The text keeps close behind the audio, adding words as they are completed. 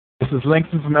This is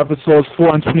Langston from episodes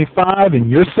 425, and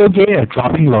you're so gay at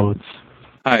dropping loads.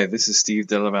 Hi, this is Steve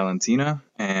Della Valentina,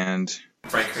 and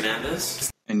Frank Hernandez.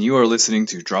 And you are listening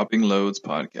to Dropping Loads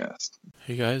Podcast.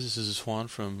 Hey guys, this is Juan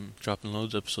from Dropping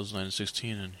Loads, episodes 9 and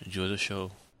 16, and enjoy the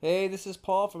show. Hey, this is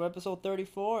Paul from episode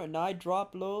 34, and I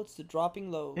drop loads to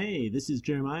dropping loads. Hey, this is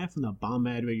Jeremiah from the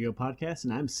Bombad Radio Podcast,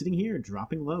 and I'm sitting here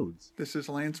dropping loads. This is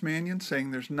Lance Mannion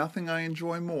saying there's nothing I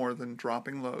enjoy more than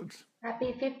dropping loads.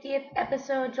 Happy 50th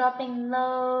episode, dropping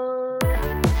loads.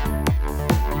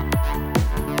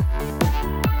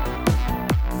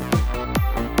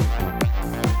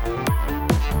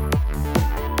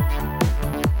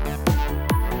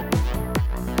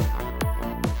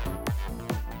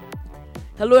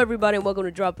 Hello, everybody, and welcome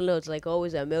to Dropping Loads. Like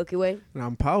always, I'm Milky Way. And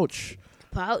I'm Pouch.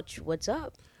 Pouch, what's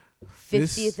up?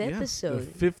 50th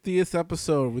episode. The 50th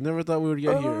episode. We never thought we would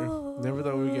get here. Never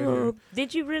thought we would get here.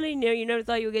 Did you really? No, you never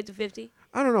thought you would get to 50?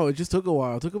 I don't know. It just took a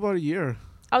while. It took about a year.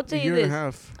 I'll tell you this. A year and a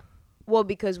half. Well,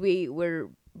 because we were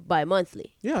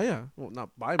bi-monthly. Yeah. Well, not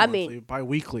bi-monthly.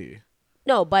 Bi-weekly.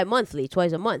 No, bi-monthly,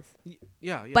 twice a month.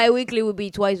 Yeah. Bi-weekly would be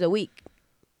twice a week.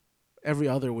 Every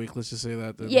other week, let's just say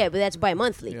that. Then. Yeah, but that's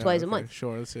bi-monthly, twice a month.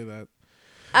 Sure, let's say that.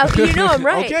 You know I'm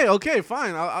right. Okay,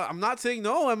 fine. I'm not saying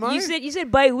no, am I? You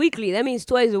said bi-weekly. That means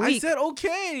twice a week. I said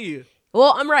okay.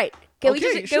 Well, I'm right. Can we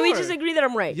sure. just agree that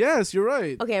I'm right? Yes, you're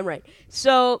right. Okay, I'm right.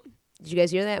 So, did you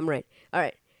guys hear that? I'm right. All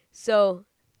right. So,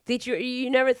 did you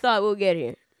never thought we'll get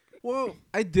here? Well,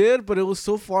 I did, but it was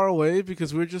so far away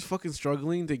because we were just fucking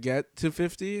struggling to get to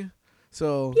 50.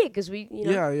 So yeah, because we,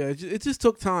 Yeah. It just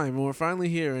took time, and we're finally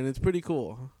here, and it's pretty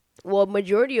cool. Well,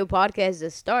 majority of podcasts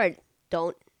that start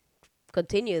don't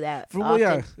continue that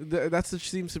often. That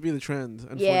seems to be the trend.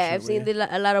 Yeah, I've seen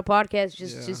a lot of podcasts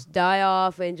just die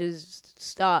off and just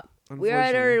stop. We're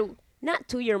at our not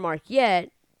 2-year mark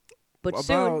yet, but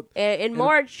soon in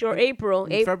March or April.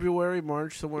 February,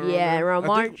 March, somewhere around there. around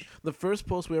March. think the first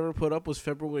post we ever put up was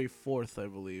February 4th, I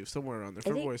believe. Somewhere around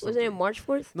there. Wasn't it March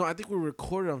 4th? No, I think we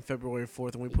recorded on February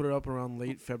 4th, and we put it up around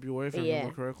late February, if I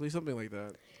remember correctly. Something like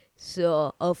that.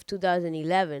 So, of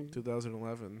 2011.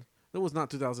 2011. It was not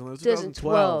 2011. It was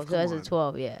 2012.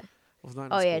 2012, yeah. I was not in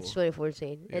school. school. Yeah, it's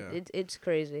 2014. Yeah. It's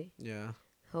crazy. Yeah.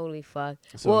 Holy fuck.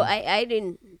 So, well,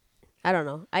 I don't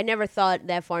know. I never thought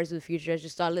that far into the future. I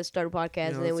just thought, let's start a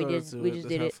podcast, and then we just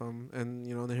did it. Fun.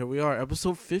 And here we are,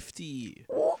 episode 50.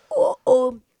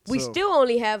 We still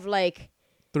only have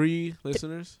 3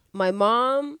 listeners. My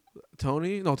mom.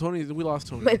 Tony. We lost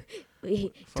Tony.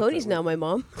 Tony's not my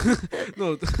mom.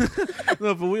 No,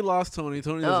 but we lost Tony.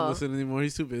 Tony doesn't listen anymore.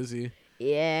 He's too busy.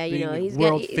 Yeah, he's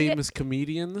world famous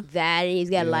comedian. That and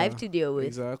he's got life to deal with.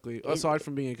 Exactly. Aside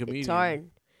from being a comedian, it's hard.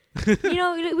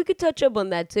 We could touch up on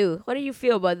that too. How do you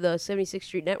feel about the 76th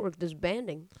Street Network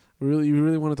disbanding? Really, you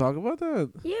really want to talk about that?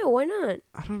 Yeah, why not?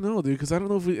 I don't know, dude, because I don't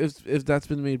know if that's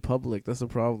been made public. That's the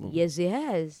problem. Yes, it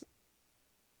has.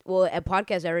 Well, a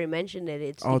podcast I already mentioned it.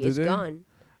 It's gone.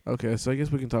 Okay, so I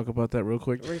guess we can talk about that real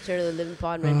quick. Return of the Living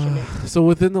Pod mentioned it. So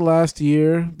within the last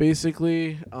year,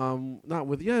 basically, but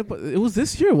it was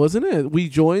this year, wasn't it? We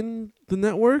joined the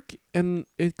network and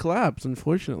it collapsed,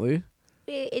 unfortunately.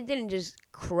 It didn't just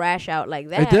crash out like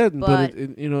that. It did, but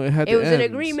it had to end. It was an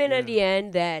agreement at the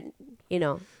end that,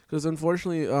 Because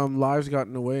unfortunately, lives got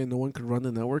in the way and no one could run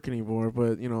the network anymore.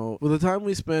 But, with the time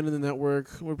we spend in the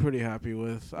network, we're pretty happy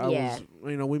with.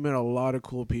 We met a lot of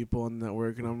cool people on the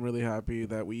network, and I'm really happy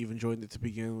that we even joined it to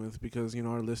begin with because,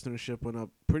 our listenership went up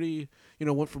pretty,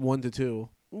 went from 1 to 2.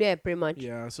 Yeah, pretty much.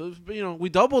 Yeah, so, we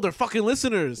doubled our fucking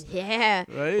listeners. Yeah.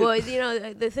 Right? Well,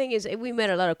 the thing is, we met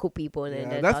a lot of cool people.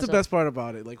 And that's awesome. The best part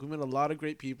about it. We met a lot of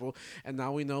great people, and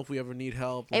now we know if we ever need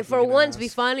help. And for once, we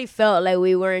finally felt like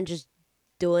we weren't just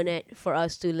doing it for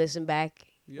us to listen back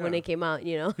when it came out,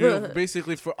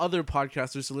 basically for other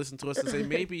podcasters to listen to us and say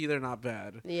maybe they're not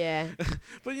bad. Yeah.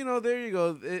 But there you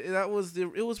go.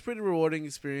 It was pretty rewarding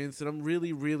experience, and I'm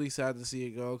really, really sad to see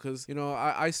it go because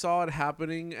I saw it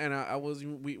happening, and I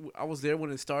was there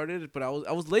when it started, but I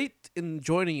was late in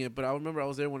joining it. But I remember I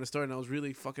was there when it started, and I was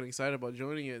really fucking excited about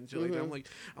joining it. And shit like that.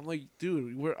 I'm like,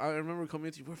 dude, I remember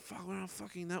coming to you. We're on a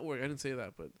fucking network. I didn't say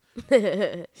that, but but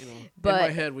in my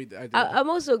head, I did. I'm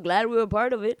also glad we were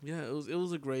part of it. Yeah, it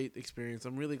was a great experience.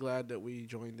 I'm really glad that we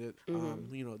joined it.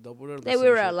 Doubled our that we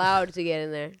were allowed to get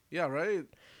in there. Yeah, right.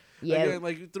 Yeah. Again,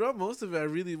 like throughout most of it,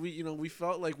 we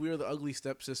felt like we were the ugly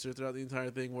stepsister throughout the entire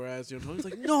thing. Whereas Tony's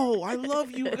like, no, I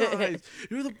love you guys.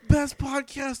 You're the best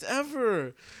podcast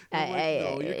ever.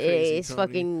 No, you're crazy, He's Tony.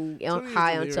 fucking Tony's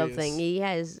high delirious. on something.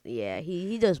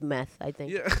 He does meth, I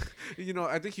think. Yeah,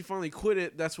 I think he finally quit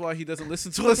it. That's why he doesn't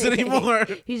listen to us anymore.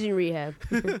 He's in rehab.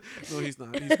 No, he's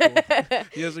not. He's cool.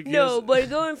 He has But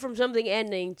going from something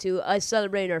ending to us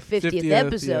celebrating our 50th, 50th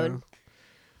episode, yeah.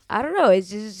 I don't know. It's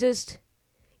just,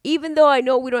 even though I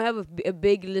know we don't have a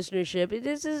big listenership,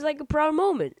 this is like a proud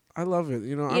moment. I love it.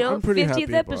 I'm pretty 50th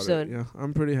happy episode. about it. Yeah,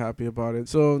 I'm pretty happy about it.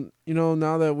 So,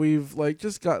 now that we've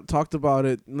just talked about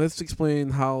it, let's explain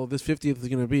how this 50th is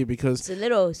going to be, because it's a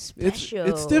little special.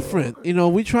 It's different.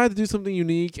 We tried to do something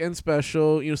unique and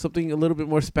special, something a little bit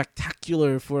more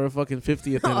spectacular for a fucking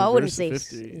 50th anniversary. I wouldn't say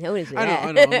that.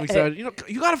 I know. I'm excited.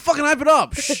 You got to fucking hype it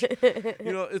up. Shh.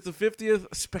 It's the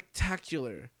 50th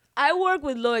spectacular. I work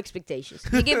with low expectations.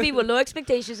 You give people low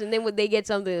expectations, and then when they get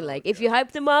something like, if you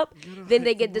hype them up, then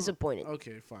they get disappointed.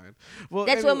 Okay, fine. Well,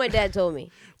 that's what my dad told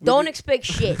me. Don't expect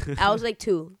shit. I was like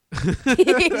 2.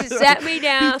 He sat me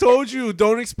down. He told you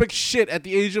don't expect shit at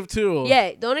the age of 2.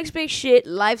 Yeah, don't expect shit.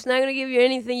 Life's not gonna give you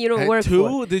anything you don't work 2?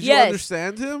 for. Did you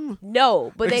understand him?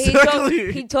 No, but exactly.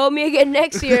 then he told me again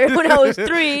next year when I was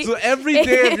 3. So every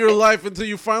day of your life until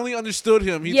you finally understood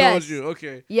him, he told you.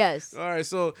 Okay. Yes. All right.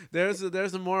 So there's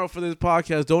the moral for this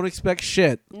podcast. Don't expect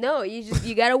shit. No,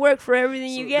 you gotta work for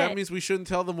everything you get. That means we shouldn't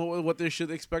tell them what they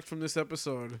should expect from this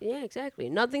episode. Yeah, exactly.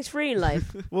 Nothing's free in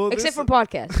life, well, except for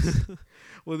podcasts.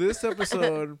 Well, this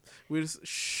episode, we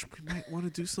might want to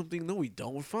do something. No, we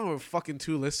don't. We're fine. We're fucking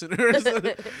 2 listeners.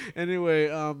 Anyway,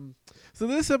 so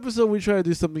this episode, we try to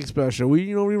do something special.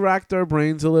 We racked our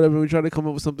brains a little bit. We tried to come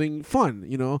up with something fun,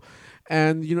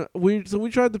 And we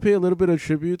tried to pay a little bit of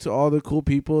tribute to all the cool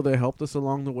people that helped us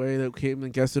along the way, that came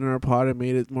and guested in our pod and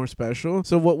made it more special.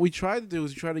 So what we tried to do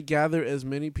is try to gather as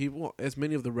many of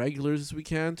the regulars as we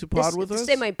can to pod with us.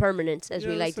 Semi-permanents, as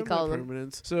we like to call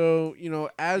them. So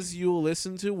as you'll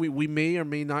listen to, we may or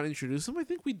may not introduce them. I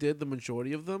think we did the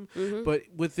majority of them, but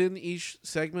within each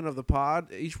segment of the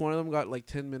pod, each one of them got like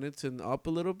 10 minutes and up a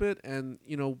little bit, and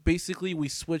basically we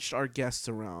switched our guests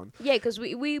around. Yeah, because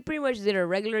we pretty much did a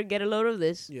regular get a load of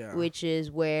this, which is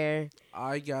where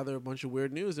I gather a bunch of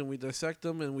weird news and we dissect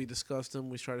them and we discuss them.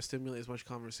 We try to stimulate as much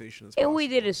conversation as possible. And we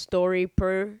did a story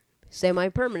per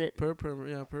semi-permanent. Per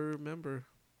member.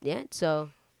 Yeah,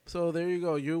 So there you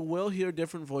go. You will hear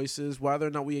different voices. Whether or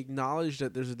not we acknowledge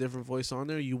that there's a different voice on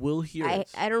there, you will hear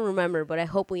it. I don't remember, but I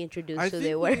hope we introduced who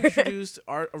they were. I think we introduced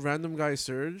a random guy,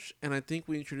 Serge, and I think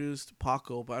we introduced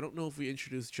Paco, but I don't know if we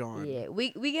introduced John. Yeah,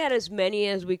 we got as many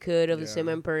as we could of the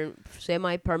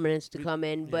semi-permanents to come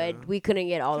in, but we couldn't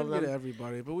get all of them. Couldn't get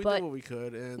everybody, but we did what we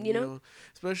could. And,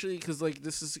 especially because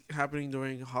this is happening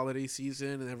during holiday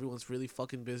season and everyone's really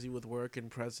fucking busy with work and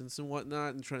presents and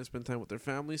whatnot and trying to spend time with their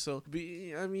family. So,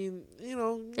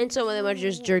 and some of them are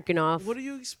just jerking off. What do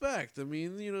you expect? I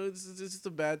mean, it's just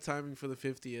a bad timing for the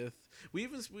 50th. We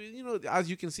as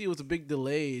you can see, it was a big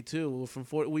delay too.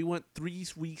 We went 3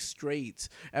 weeks straight,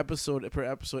 episode per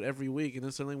episode every week, and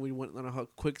then suddenly we went on a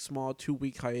quick, small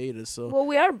 2-week hiatus. So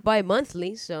we are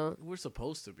bi-monthly, so we're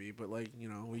supposed to be, but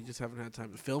we just haven't had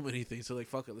time to film anything. So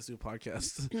fuck it, let's do a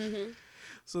podcast. Mm-hmm.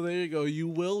 So there you go. You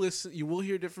will listen. You will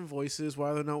hear different voices,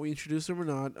 whether or not we introduce them or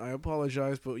not. I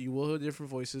apologize, but you will hear different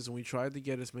voices, and we tried to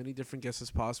get as many different guests as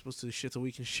possible so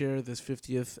we can share this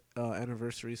 50th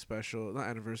anniversary special, not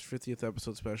anniversary, 50th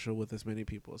episode special with as many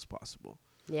people as possible.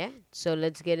 Yeah. So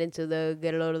let's get into the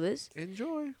get a load of this.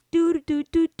 Enjoy. Do.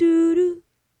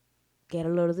 Get a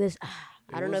load of this.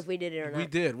 I don't know if we did it or not. We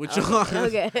did. Which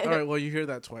okay. All right. Well, you hear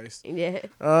that twice. Yeah.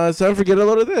 It's time for get a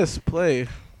load of this. Play.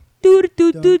 Get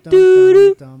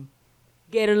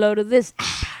a load of this.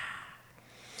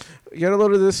 Get a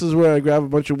load of this is where I grab a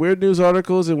bunch of weird news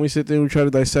articles and we sit there and we try to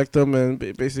dissect them and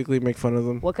basically make fun of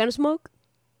them. What kind of smoke?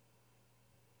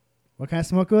 What kind of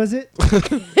smoke was it?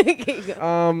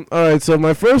 All right. So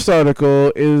my first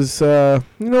article is, you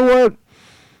know what?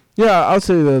 Yeah, I'll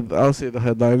say the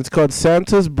headline. It's called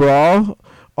Santa's Bra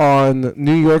on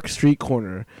New York Street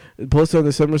Corner. It posted on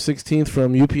December 16th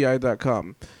from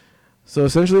UPI.com. So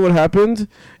essentially what happened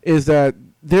is that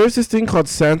there's this thing called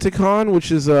SantaCon,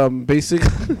 which is basically...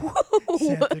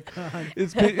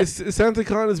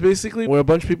 SantaCon is basically where a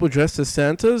bunch of people dressed as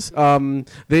Santas.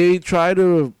 They try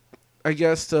to, I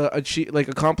guess,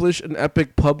 accomplish an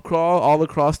epic pub crawl all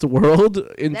across the world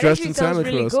dressed in Santa Claus.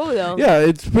 Really cool, though. Yeah,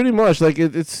 it's pretty much like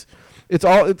it's you're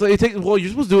supposed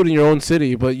to do it in your own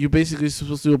city, but you basically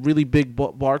supposed to do a really big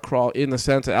bar crawl in a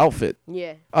Santa outfit.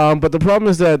 Yeah. But the problem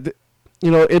is that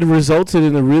it resulted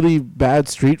in a really bad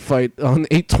street fight on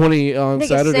 8/20 on like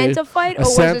Saturday. a Santa fight, or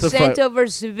was it Santa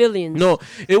versus civilians? No,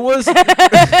 it was.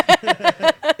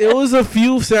 It was a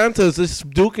few Santas just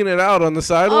duking it out on the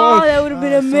sidewalk. Oh, that would have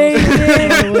been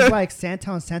amazing. So it was like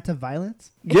Santa on Santa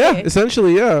violence. Yeah,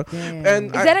 essentially, yeah. Damn. And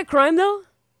is that a crime though?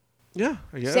 Yeah,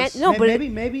 I guess. No, but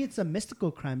maybe it's a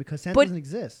mystical crime because Santa doesn't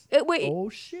exist. Wait. Oh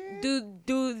shit.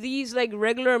 Do these like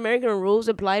regular American rules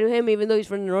apply to him even though he's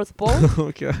from the North Pole?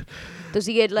 Oh god. Does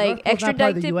he get like North Pole's not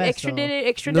part of the extradited?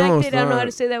 US, No, it's I don't know how not.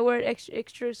 to say that word.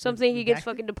 Extra something. He gets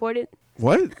fucking deported.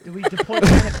 What? Do we deport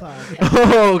Santa Claus?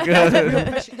 Oh god.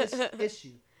 Issue.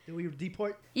 Do we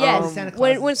deport? Yes. Santa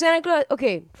Claus When Santa Claus.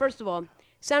 Okay, first of all,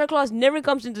 Santa Claus never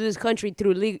comes into this country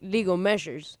through legal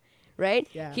measures. Right?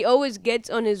 Yeah. He always gets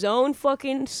on his own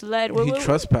fucking sled. He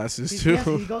trespasses too.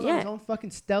 He goes on his own fucking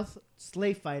stealth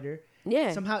slave fighter.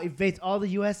 Yeah. Somehow evades all the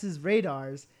U.S.'s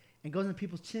radars and goes into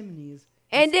people's chimneys.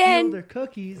 And steal then their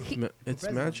cookies. It's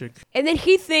magic. And then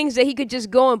he thinks that he could just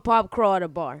go and pop crawl at a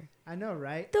bar. I know,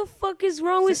 right? What the fuck is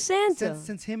wrong with Santa?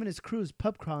 Since him and his crew's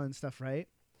pub crawling and stuff, right?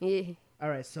 Yeah. All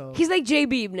right, so He's like J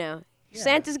Beeb now. Yeah.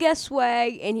 Santa's got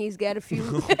swag and he's got a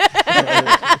few.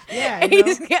 yeah,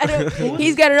 he's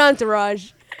got an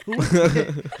entourage.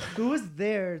 Who was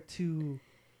there to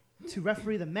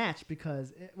referee the match?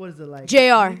 Because what is it like?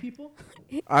 JR. People?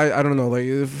 I don't know. Like,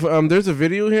 if, there's a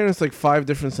video here, and it's like 5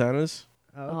 different Santas.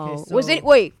 Okay, so was it?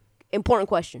 Wait, important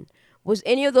question. Was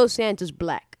any of those Santas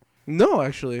black? No,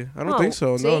 actually, I don't think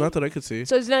so. See? No, not that I could see.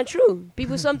 So it's not true.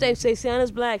 People sometimes say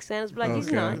Santa's black. Santa's black.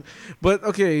 He's not. But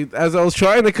okay, as I was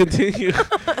trying to continue,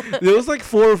 there was like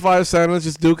 4 or 5 Santas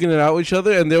just duking it out with each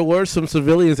other, and there were some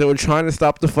civilians that were trying to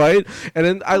stop the fight. And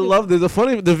then I love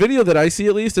the video that I see,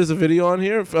 at least there's a video on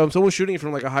here. Someone shooting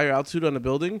from like a higher altitude on a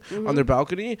building on their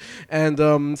balcony, and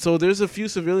so there's a few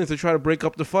civilians that try to break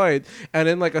up the fight, and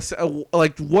then like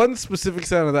like one specific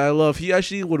Santa that I love, he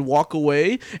actually would walk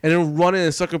away and then run in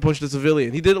and sucker punch the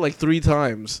civilian. He did it like 3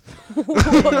 times.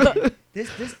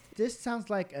 This sounds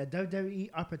like a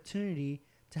WWE opportunity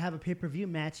to have a pay-per-view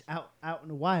match out in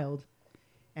the wild,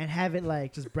 and have it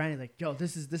like just branded like, yo,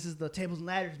 this is the tables and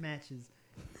ladders matches.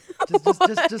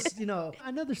 Just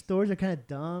I know their stories are kind of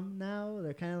dumb now.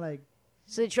 They're kind of like.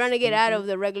 So they're trying to get out of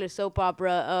the regular soap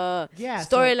opera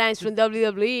storylines from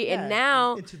WWE, and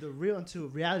now into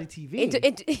reality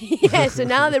TV. Yeah, so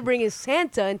now they're bringing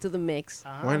Santa into the mix.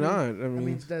 Why not? I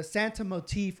mean, the Santa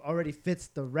motif already fits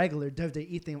the regular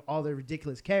WWE thing of all their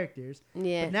ridiculous characters.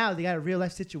 Yeah. But now they got a real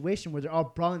life situation where they're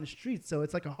all brawling the streets, so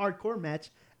it's like a hardcore match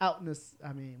out in the.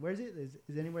 I mean, where is it?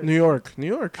 Is anywhere? New York.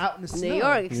 Out in the snow. New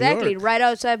York, exactly. New York. Right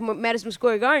outside Madison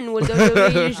Square Garden where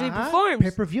WWE usually performs.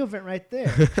 Pay-per-view event right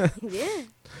there. Yeah.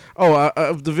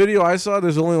 Oh, the video I saw,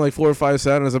 there's only like 4 or 5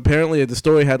 Santas. Apparently, the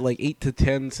story had like 8 to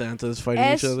 10 Santas fighting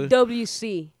each other.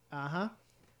 SWC.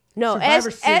 No,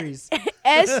 Survivor Series.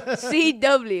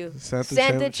 SCW.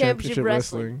 Santa Championship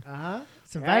Wrestling.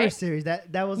 Survivor Series.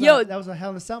 That was a Hell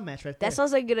in a Cell match right there. That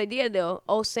sounds like a good idea though.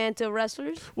 All Santa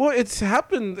wrestlers. Well, it's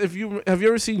happened. Have you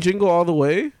ever seen Jingle All the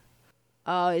Way?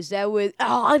 Oh, is that with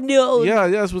Arnold? Yeah,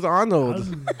 it's with Arnold.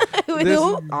 With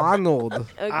who? Arnold.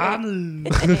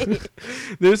 Okay.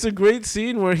 There's a great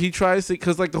scene where he tries to,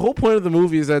 because like the whole point of the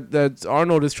movie is that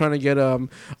Arnold is trying to get a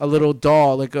little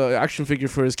doll, like a action figure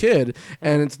for his kid,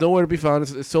 and it's nowhere to be found.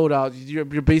 It's sold out. Your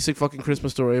basic fucking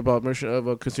Christmas story about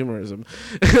consumerism.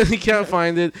 He can't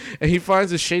find it, and he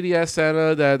finds a shady ass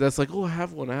Santa that's like, oh, I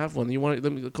have one. You want?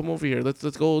 Let me come over here.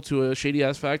 Let's go to a shady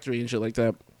ass factory and shit like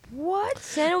that. What?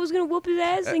 Santa was gonna whoop his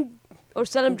ass or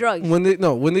sell him drugs? When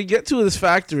they get to this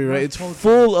factory, right, it's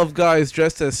full of guys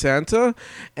dressed as Santa,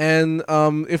 and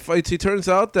it turns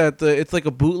out that it's like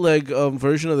a bootleg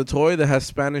version of the toy that has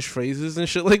Spanish phrases and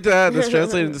shit like that that's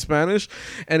translated into Spanish,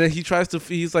 and then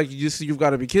he's like, you've got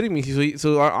to be kidding me.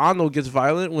 So Arnold gets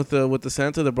violent with the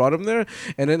Santa that brought him there,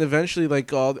 and then eventually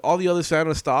like all the other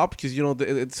Santas stop because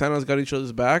Santa's got each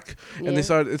other's back, and they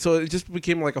started. So it just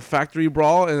became like a factory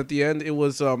brawl, and at the end it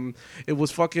was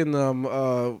fucking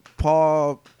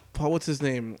Paul, what's his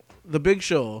name? The Big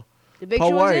Show. The Big Paul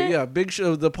Show White, yeah, Big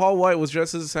Show. The Paul White was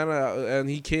dressed as Santa, and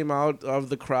he came out of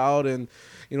the crowd and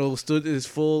stood at his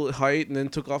full height, and then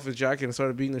took off his jacket and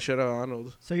started beating the shit out of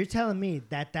Arnold. So you're telling me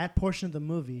that portion of the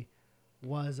movie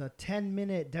was a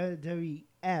 10-minute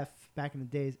WWF back in the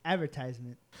days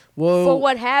advertisement? Well, for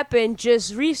what happened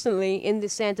just recently in the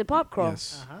Santa Pop Crawl.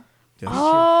 Yes. Yes.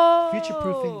 Oh,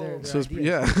 future-proofing their So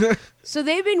ideas. yeah. So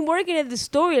they've been working at the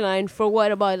storyline for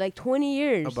what, about like 20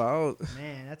 years?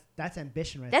 Man, that's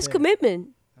ambition right That's there. commitment.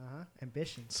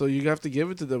 Ambition. So you have to give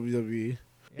it to WWE.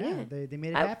 Yeah. They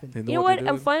made it happen. You know what?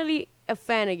 I'm finally a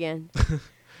fan again.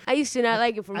 I used to not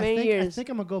like it for many years. I think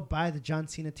I'm gonna go buy the John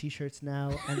Cena T-shirts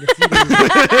now and the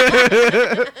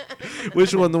CDs.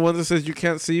 Which one? The one that says "You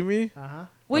can't see me"?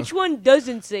 Which one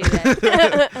doesn't say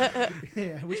that?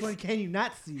 Yeah, which one can you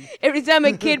not see? Every time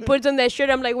a kid puts on that shirt,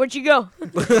 I'm like, "Where'd you go?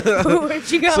 Where'd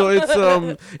you go?"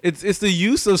 So it's the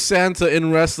use of Santa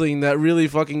in wrestling that really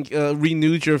fucking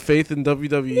renewed your faith in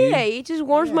WWE. Yeah, it just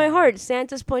warms my heart.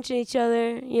 Santa's punching each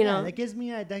other, you know. That gives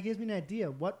me an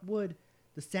idea. What would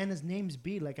the Santa's names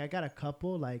be? Like, I got a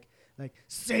couple, like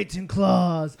Satan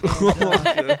Claus,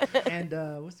 and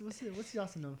what's he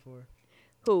also known for?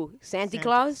 Who? Santa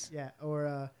Claus? Yeah,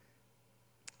 or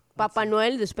Papa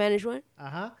Noel, the Spanish one.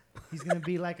 He's gonna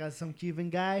be like some Cuban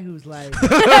guy who's like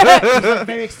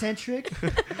very eccentric.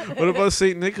 What about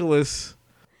Saint Nicholas?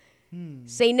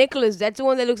 Saint Nicholas, that's the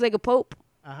one that looks like a pope.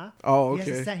 Oh,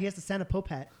 okay. He has the Santa Pope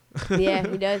hat. Yeah,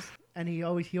 he does. And he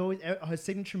always his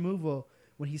signature move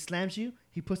when he slams you,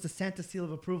 he puts the Santa seal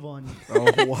of approval on you.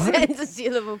 Oh, what? Santa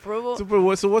seal of approval.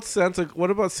 So what's Santa?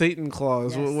 What about Satan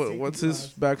Claus? Yeah, What's Satan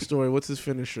his backstory? What's his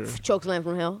finisher? Chokeslam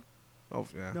from hell. Oh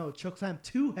yeah. No, chokeslam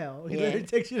to hell. He Yeah. literally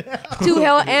takes you to hell. To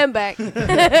hell and back.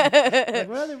 Like,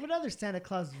 what other Santa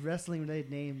Claus wrestling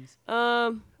related names?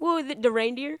 Well, the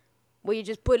reindeer, where you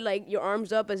just put like your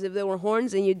arms up as if they were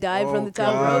horns and you dive from the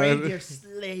top God. rope. Reindeer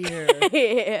Slayer.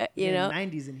 Yeah, you know.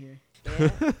 90s in here.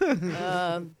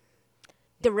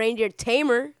 The reindeer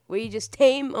tamer, where you just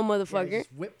tame a Yeah, motherfucker. you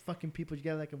just whip fucking people. You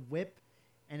get like a whip,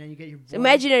 and then you get your It's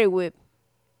imaginary whip.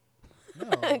 No,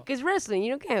 Because wrestling,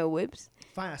 you don't have whips.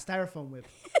 fine, a styrofoam whip.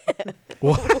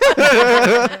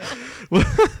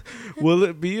 Will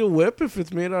it be a whip if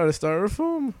it's made out of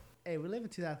styrofoam? Hey, we live in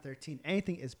 2013.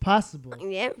 Anything is possible.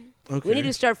 Yeah. Okay. We need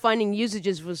to start finding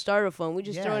usages for styrofoam. We're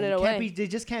just throwing it away. They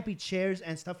just can't be chairs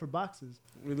and stuff for boxes.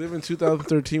 We live in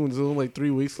 2013 when there's only like 3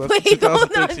 weeks left. Wait, in hold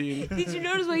on. 2013. Did you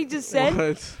notice what he just said?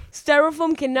 What?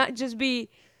 Styrofoam cannot just be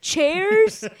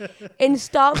chairs and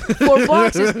stop for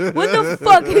boxes. When the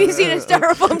fuck have you seen a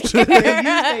styrofoam chair?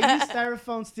 They use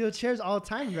styrofoam steel chairs all the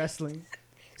time in wrestling.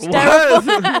 What?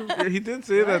 Yeah, he did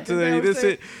say that today. He did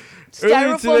say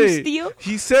earlier Styrofoam today. steel?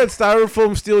 He said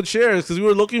styrofoam steel chairs because we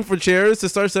were looking for chairs to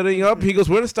start setting up. He goes,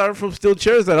 "Where are the styrofoam steel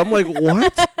chairs at?" I'm like,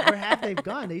 "What?" Where have they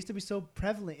gone? They used to be so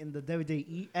prevalent in the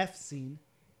WWEF scene.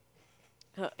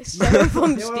 Styrofoam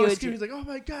They were steel always chair. screaming, like, "Oh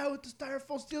my god, with the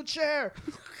styrofoam steel chair!"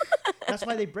 That's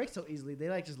why they break so easily. They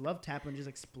like just love tapping and just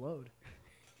explode.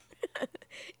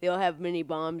 They all have mini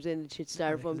bombs and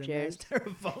styrofoam They're chairs.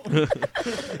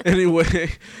 Styrofoam.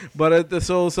 Anyway, but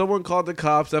so someone called the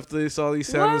cops after they saw these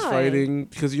Santas Why? fighting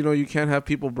because you can't have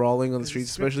people brawling on the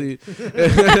streets, especially.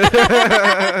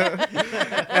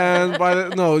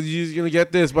 And you're gonna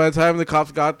get this. By the time the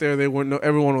cops got there,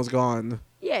 everyone was gone.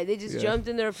 Yeah, they just Yeah. jumped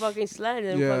in their fucking sled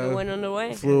and Yeah. fucking went on their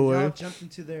way. Flew They all away. jumped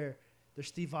into their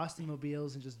Steve Austin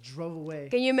mobiles and just drove away.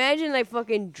 Can you imagine like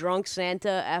fucking drunk Santa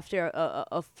after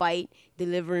a fight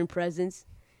delivering presents?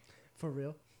 For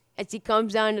real. As he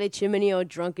comes down the chimney all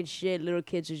drunk and shit, little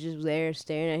kids are just there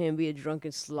staring at him be a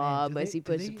drunken slob do as they- he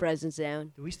do puts they- the presents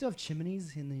down. Do we still have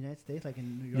chimneys in the United States, like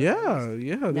in New York? Yeah. There's Not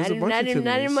a in, bunch not, of in, chimneys.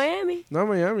 not in Miami. Not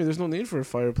Miami. There's no need for a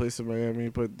fireplace in Miami,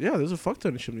 but yeah, there's a fuck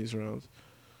ton of chimneys around.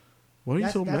 Why are you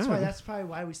so mad? That's probably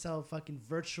why we sell fucking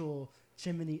virtual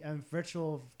chimney,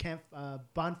 virtual camp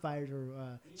bonfires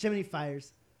or chimney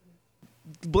fires.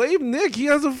 Blame Nick. He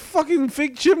has a fucking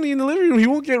fake chimney in the living room. He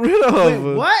won't get rid of.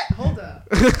 Wait, what? Hold up.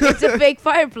 It's a fake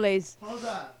fireplace. Hold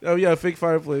up. Oh yeah, fake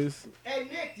fireplace. Hey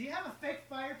Nick, do you have a fake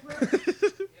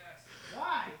fireplace? Yes.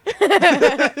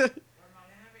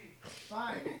 Why?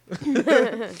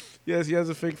 Fine. Yes, he has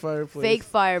a fake fireplace. Fake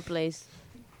fireplace.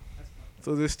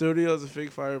 So this studio has a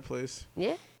fake fireplace.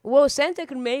 Yeah. Well, Santa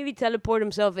could maybe teleport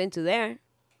himself into there.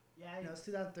 Yeah, I know it's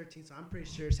 2013, so I'm pretty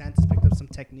sure Santa's picked up some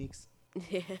techniques.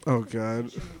 Yeah. Oh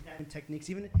god. Techniques.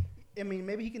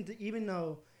 Maybe he can. Even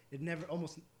though it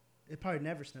probably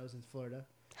never snows in Florida.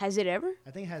 Has it ever?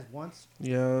 I think it has once.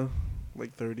 Yeah,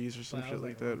 like 30s or some But I shit was like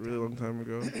like, that. Really long time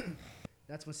ago.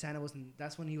 That's when Santa wasn't.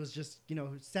 That's when he was just.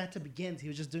 Santa Begins. He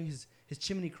was just doing his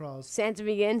chimney crawls. Santa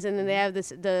Begins, and then they have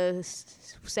the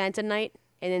Santa Night,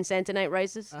 and then Santa Night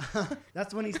Rises.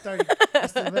 That's when he started.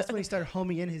 that's when he started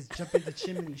homing in his jump into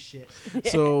chimney shit.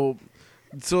 So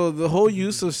the whole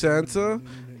use of Santa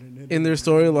in their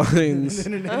storylines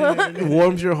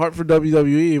warms your heart for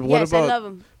WWE. But Yes, I love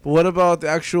him. What about the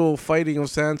actual fighting of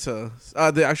Santa?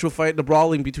 The actual fight, the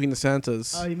brawling between the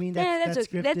Santas. Oh, you mean Yeah, that that's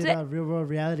scripted real world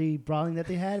reality brawling that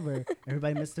they had, where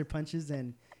everybody missed their punches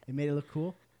and it made it look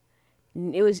cool?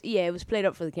 It was played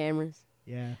up for the cameras.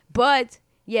 Yeah. But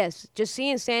yes, just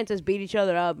seeing Santas beat each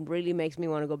other up really makes me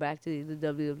want to go back to the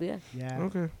WWF. Yeah.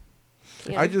 Okay.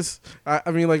 I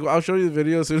mean, like, I'll show you the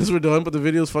video as soon as we're done, but the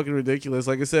video is fucking ridiculous.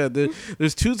 Like I said,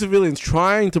 there's two civilians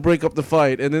trying to break up the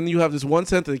fight, and then you have this one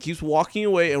Santa that keeps walking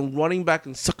away and running back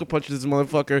and sucker punches this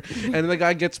motherfucker, and then the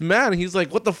guy gets mad, and he's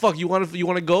like, "What the fuck? You want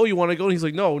to go? You want to go?" And he's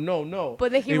like, "No."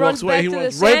 But then he walks runs away. back He to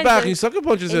runs the right Santas, back. And he sucker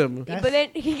punches him. But then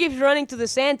he keeps running to the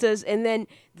Santas, and then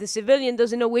the civilian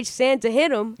doesn't know which Santa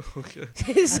hit him. Okay.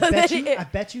 I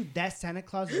bet you that Santa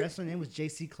Claus wrestler name was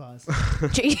J.C. Claus.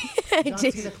 John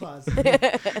Cena Claus.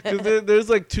 There's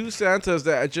like two Santas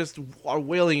that just are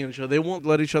wailing at each other. They won't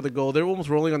let each other go. They're almost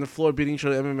rolling on the floor, beating each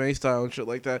other MMA style and shit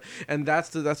like that. And that's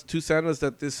the two Santas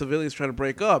that this civilian's trying to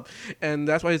break up. And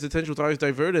that's why his attention was always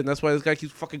diverted. And that's why this guy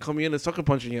keeps fucking coming in and sucker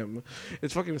punching him.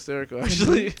 It's fucking hysterical,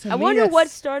 actually. I wonder what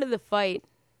started the fight.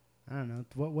 I don't know.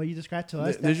 What you described to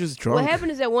us? They're just drunk. What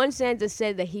happened is that one Santa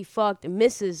said that he fucked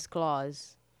Mrs.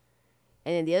 Claus.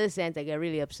 And then the other Santa got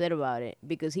really upset about it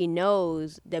because he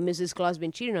knows that Mrs. Claus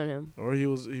been cheating on him. Or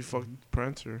he fucked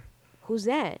Prancer. Who's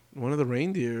that? One of the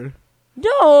reindeer.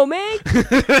 No, man.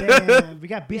 Damn, we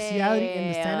got bestiality in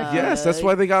the Santa Claus. Yes, that's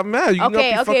why they got mad.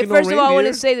 Okay. First of all, I want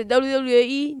to say that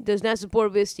WWE does not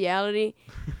support bestiality,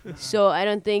 so I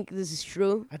don't think this is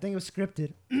true. I think it was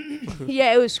scripted.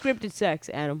 Yeah, it was scripted sex,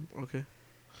 Adam. Okay.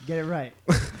 Get it right.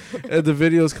 And the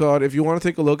video is called, if you want to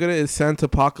take a look at it, it's Santa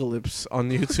Apocalypse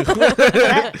on YouTube.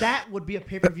 that would be a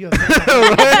pay-per-view event.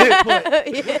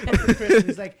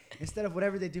 It's like, instead of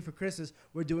whatever they do for Christmas,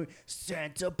 we're doing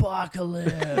Santa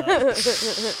Apocalypse.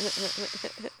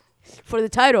 For the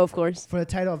title, of course. For the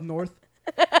title of North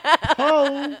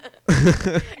Pole.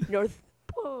 North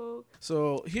Pole.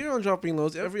 So here on Dropping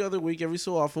Loads, every other week, every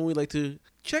so often, we like to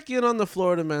check in on the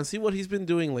Florida man, see what he's been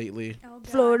doing lately.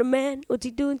 Florida man, what's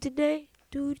he doing today?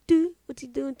 What's he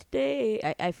doing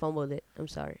today? I fumbled it. I'm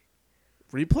sorry.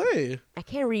 Replay. I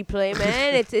can't replay,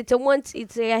 man. it's a once.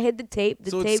 I hit the tape.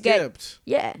 The so tape it's skipped.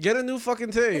 Yeah. Get a new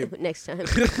fucking tape. Next time.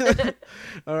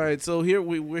 All right. So here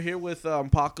we're here with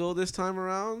Paco this time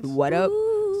around. What up?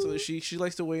 So she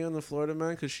likes to weigh in on the Florida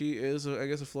man because she is, I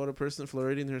guess, a Florida person,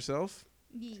 Floridian herself.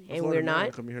 And we're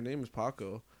not. Man, her name is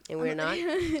Paco. And we're not.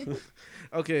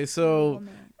 Okay, so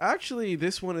actually,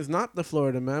 this one is not the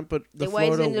Florida man, but the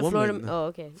Florida woman. Oh,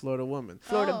 okay. Florida woman.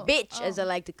 Florida bitch, as I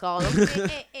like to call them.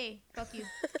 Hey, fuck you.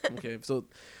 Okay,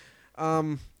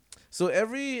 so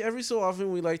every so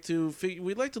often we like to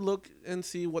look and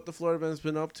see what the Florida man's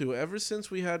been up to. Ever since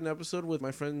we had an episode with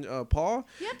my friend Paul.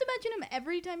 You have to mention him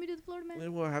every time you do the Florida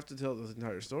man. Well, I have to tell this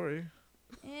entire story.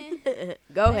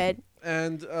 Go ahead.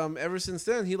 And ever since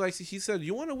then, he said,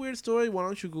 "You want a weird story? Why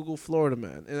don't you Google Florida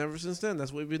man?" And ever since then,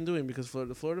 that's what we've been doing because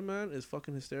the Florida man is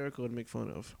fucking hysterical to make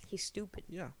fun of. He's stupid.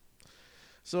 Yeah.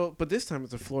 So, but this time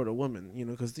it's a Florida woman,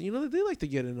 because they like to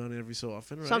get in on it every so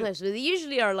often, right? Sometimes, but they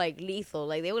usually are like lethal.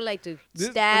 Like they would like to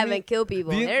stab and kill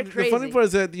people. They're crazy. The funny part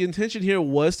is that the intention here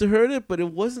was to hurt it, but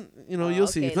it wasn't. You'll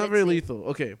see. It's not very lethal.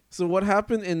 Okay. So what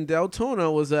happened in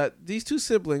Deltona was that these two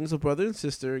siblings, a brother and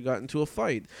sister, got into a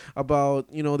fight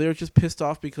about they were just pissed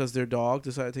off because their dog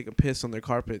decided to take a piss on their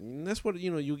carpet, and that's what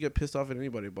you get pissed off at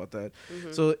anybody about that.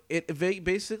 Mm-hmm. So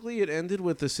it ended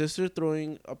with the sister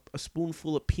throwing a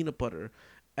spoonful of peanut butter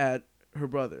at her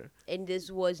brother. And this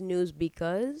was news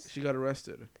because she got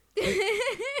arrested.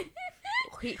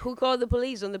 Who called the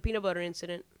police on the peanut butter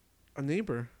incident? A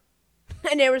neighbor.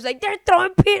 And they was like, they're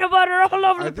throwing peanut butter all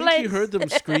over the place. I think he heard them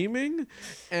screaming,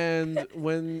 and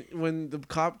when the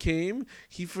cop came,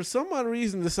 he for some odd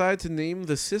reason decided to name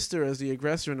the sister as the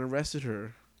aggressor and arrested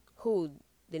her. Who?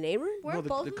 The neighbor? Weren't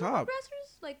both the of cop. them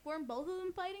aggressors? Like, weren't both of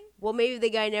them fighting? Well, maybe the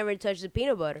guy never touched the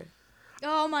peanut butter.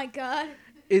 Oh my god.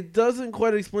 It doesn't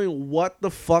quite explain what the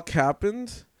fuck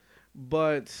happened,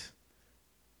 but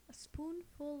a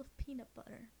spoonful of peanut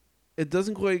butter. It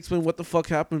doesn't quite explain what the fuck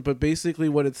happened, but basically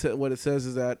what it says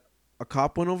is that a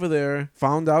cop went over there,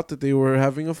 found out that they were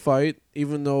having a fight,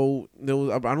 even though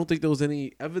I don't think there was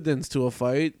any evidence to a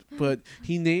fight, but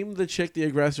he named the chick the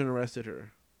aggressor and arrested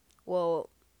her. Well,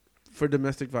 for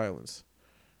domestic violence.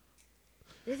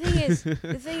 The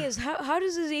thing is, how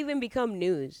does this even become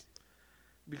news?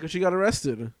 Because she got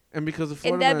arrested, and because the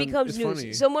Florida man becomes is news.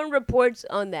 Funny. Someone reports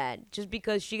on that just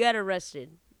because she got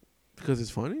arrested. Because it's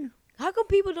funny. How come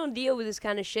people don't deal with this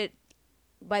kind of shit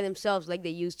by themselves like they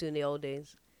used to in the old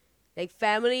days? Like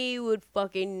family would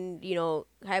fucking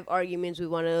have arguments with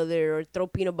one another or throw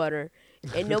peanut butter,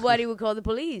 and nobody would call the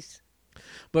police.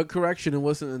 But correction, it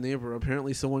wasn't a neighbor.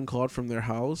 Apparently, someone called from their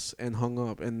house and hung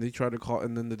up, and they tried to call,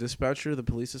 and then the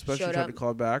police dispatcher, tried to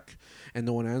call back, and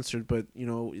no one answered. But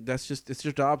it's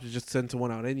your job to just send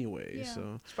someone out anyway. Yeah.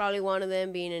 So it's probably one of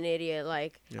them being an idiot,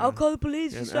 like I'll call the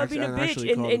police and stop being a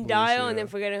bitch and dial, and then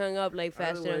forgetting hung up like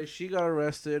fast enough. She got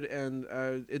arrested, and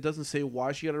it doesn't say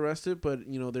why she got arrested, but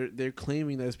they're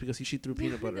claiming that it's because she threw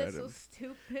peanut butter at him. That's so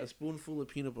stupid. A spoonful of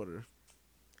peanut butter.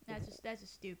 That's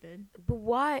just stupid. But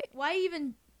why? Why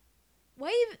even?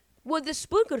 Well, the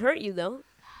spoon could hurt you though.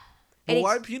 But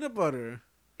why peanut butter?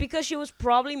 Because she was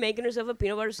probably making herself a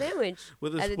peanut butter sandwich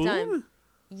with a at spoon. The time.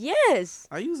 Yes.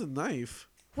 I use a knife.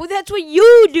 Well, that's what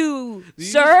you do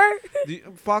sir.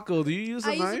 Paco, do you use a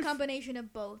knife? I use a combination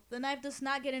of both. The knife does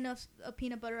not get enough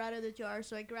peanut butter out of the jar,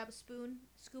 so I grab a spoon,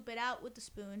 scoop it out with the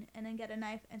spoon, and then get a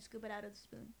knife and scoop it out of the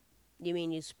spoon. You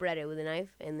mean you spread it with a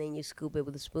knife and then you scoop it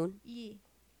with a spoon? Yeah.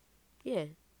 Yeah.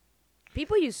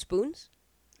 People use spoons.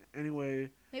 Anyway.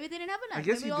 Maybe they didn't have a knife. I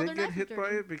guess Maybe he did get hit by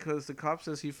it because the cop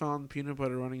says he found peanut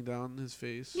butter running down his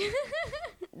face.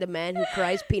 The man who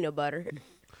cries peanut butter.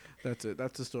 That's it.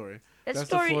 That's the story. That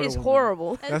story is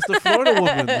horrible. That's the Florida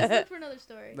woman. Let's look for another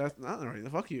story. That's not right.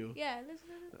 Fuck you. Yeah.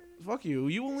 Fuck you.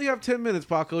 You only have 10 minutes,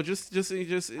 Paco. Just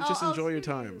enjoy your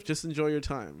time. Just enjoy your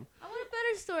time. I want a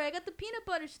better story. I got the peanut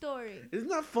butter story. Isn't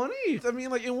that funny? I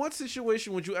mean, like, in what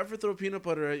situation would you ever throw peanut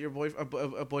butter at your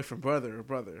a boyfriend, brother, or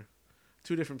brother?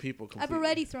 Two different people. Completely. I've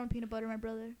already thrown peanut butter at my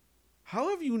brother. How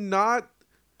have you not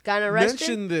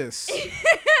mentioned this?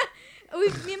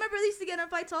 Me and my brother used to get in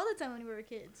fights all the time when we were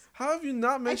kids. How have you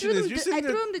not mentioned this? I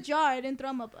threw him the jar. I didn't throw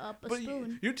him a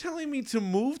spoon. You're telling me to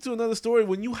move to another story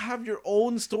when you have your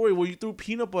own story where you threw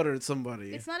peanut butter at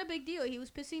somebody. It's not a big deal. He was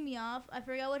pissing me off. I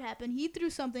forgot what happened. He threw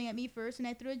something at me first, and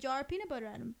I threw a jar of peanut butter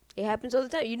at him. It happens all the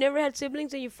time. You never had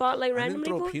siblings and you fought like randomly?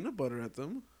 I didn't throw peanut butter at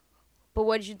them. But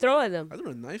what did you throw at them? I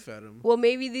threw a knife at him. Well,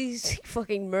 maybe these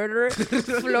fucking murderer,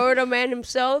 Florida man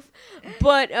himself.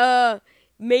 But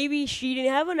maybe she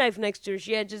didn't have a knife next to her.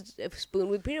 She had just a spoon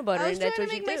with peanut butter. I was trying to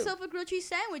make myself a grilled cheese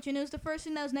sandwich, and it was the first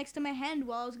thing that was next to my hand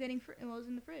while I was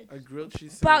in the fridge. A grilled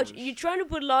cheese sandwich. Pouch, you're trying to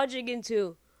put logic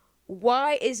into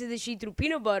why is it that she threw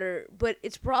peanut butter, but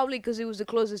it's probably because it was the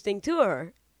closest thing to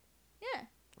her. Yeah.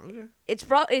 Okay.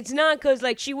 It's not because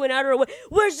like she went out of her way.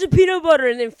 Where's the peanut butter?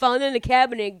 And then found it in the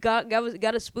cabinet, got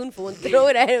a spoonful and threw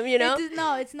it at him.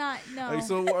 No, it's not. No. Like,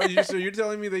 so you're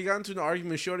telling me they got into an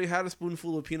argument? She already had a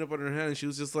spoonful of peanut butter in her hand, and she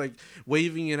was just like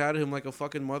waving it at him like a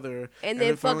fucking mother. And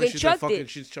then fucking chucked it.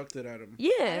 She chucked it at him. Yeah.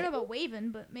 I don't know about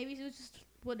waving, but maybe it was just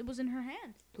what was in her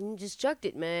hand. Just chucked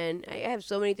it, man. I have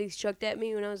so many things chucked at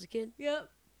me when I was a kid. Yep.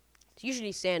 It's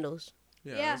usually sandals.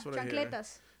 Yeah, that's what chancletas. I hear.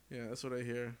 Yeah, that's what I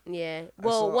hear. Yeah.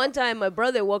 Well, one time my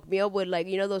brother woke me up with like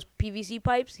those PVC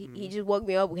pipes. He just woke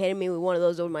me up, hitting me with one of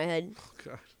those over my head. Oh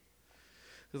God.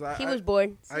 He was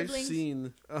bored. I've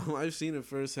seen it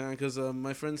firsthand because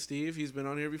my friend Steve, he's been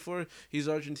on here before. He's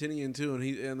Argentinian too,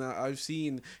 and I've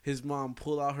seen his mom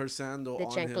pull out her sandal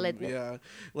on him. Yeah,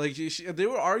 like they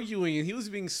were arguing, and they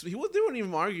weren't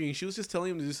even arguing. She was just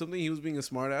telling him to do something. He was being a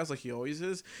smart ass like he always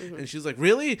is, and she's like,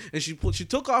 "Really?" And she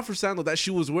took off her sandal that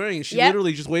she was wearing, and she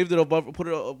literally just waved it above,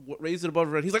 raised it above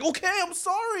her head. He's like, "Okay, I'm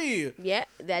sorry." Yeah,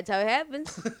 that's how it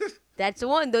happens. That's the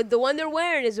one. The one they're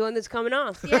wearing is the one that's coming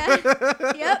off. Yeah.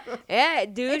 Yep. Yeah,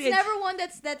 dude. It's never one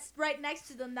that's right next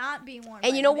to them not being worn.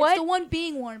 And you know what? It's the one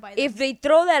being worn by them. If they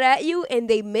throw that at you and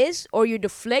they miss or you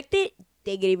deflect it,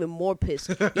 they get even more pissed.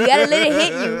 You gotta let it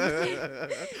hit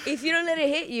you. If you don't let it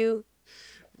hit you,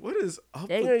 what is up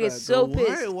they're with gonna that? get so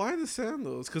pissed. Why the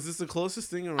sandals? Because it's the closest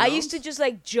thing around. I used to just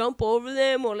like jump over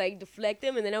them or like deflect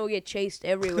them, and then I would get chased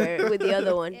everywhere with the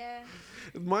other one. Yeah.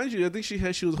 Mind you, I think she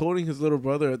was holding his little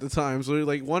brother at the time. So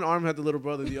like one arm had the little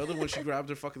brother, the other one she grabbed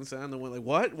her fucking sandal and went like,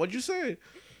 "What? What'd you say?"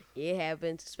 It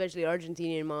happens, especially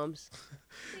Argentinian moms.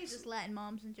 I think just Latin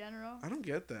moms in general. I don't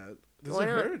get that. Does it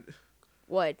hurt?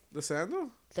 What? The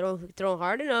sandal? Throw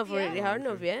hard enough or hard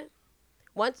enough, yeah.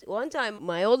 One time,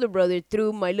 my older brother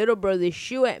threw my little brother's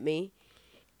shoe at me,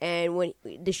 and when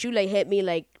the shoe like hit me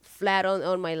like flat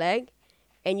on my leg.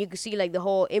 And you could see like the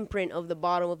whole imprint of the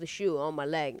bottom of the shoe on my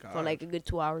leg for like a good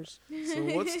 2 hours. So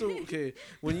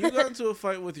when you got into a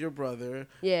fight with your brother,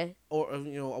 or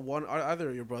either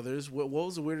of your brothers, what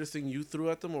was the weirdest thing you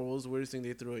threw at them, or what was the weirdest thing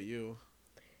they threw at you?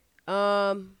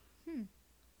 Let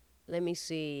me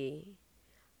see.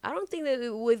 I don't think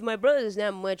that with my brother there's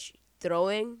not much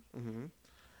throwing. Mm-hmm.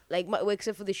 Like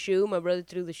except for the shoe, my brother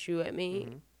threw the shoe at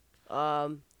me.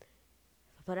 Mm-hmm.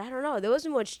 But I don't know. There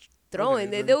wasn't much throwing.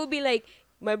 There would be like.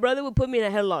 My brother would put me in a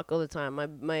headlock all the time,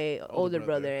 my older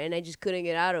brother, and I just couldn't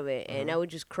get out of it. And I would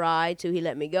just cry till he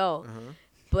let me go.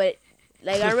 But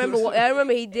Like I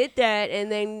remember he did that,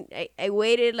 and then I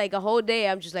waited like a whole day.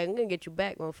 I'm just like, I'm gonna get you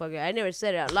back, motherfucker. I never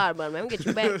said it out loud, but I'm gonna get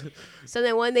you back. So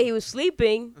then one day he was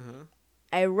sleeping.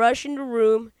 I rushed in the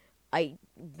room. I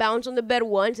bounced on the bed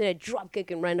once, and I drop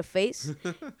kicked him right in the face.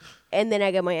 And then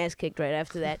I got my ass kicked right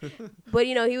after that. But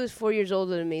he was 4 years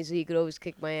older than me, so he could always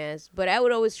kick my ass. But I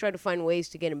would always try to find ways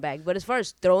to get him back. But as far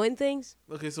as throwing things,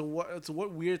 Okay, so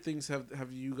what weird things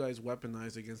have you guys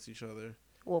weaponized against each other?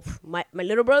 well, my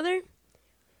little brother,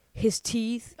 his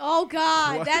teeth, Oh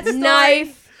God, What? that's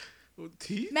knife.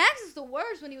 Teeth? Max is the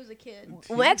worst when he was a kid.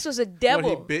 Max was a What, devil.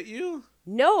 he bit you?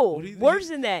 No, What, worse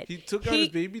than that. He took out his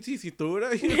baby teeth. He threw it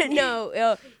at you.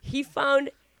 No, he found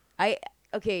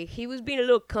he was being a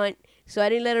little cunt, so I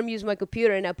didn't let him use my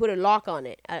computer, and I put a lock on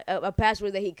it, a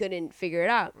password that he couldn't figure it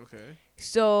out. Okay.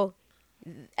 So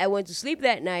I went to sleep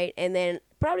that night, and then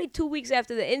probably 2 weeks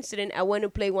after the incident, I went to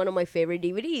play one of my favorite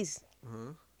DVDs.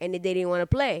 And they didn't want to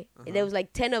play. And there was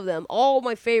like 10 of them. All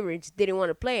my favorites didn't want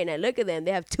to play. And I look at them.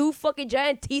 They have 2 fucking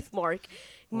giant teeth marks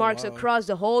wow. across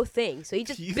the whole thing. So he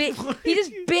just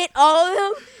bit all of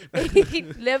them. And he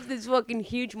left this fucking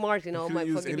huge marks in all my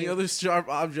use fucking any teeth. other sharp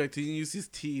object. He didn't use his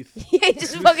teeth. Yeah,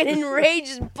 just fucking enraged,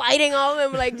 just biting all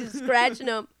of them, like just scratching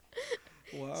them.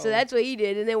 Wow. So that's what he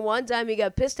did. And then one time he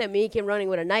got pissed at me. He came running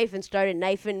with a knife and started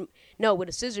with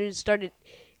a scissors, started...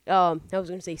 I was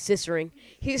gonna say scissoring.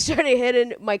 He started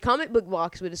hitting my comic book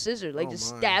box with a scissor, like just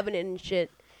stabbing it and shit.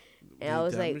 And Did I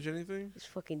was he like, damage anything? just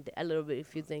fucking a little bit, a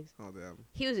few things. Oh damn.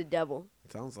 He was a devil.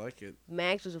 Sounds like it.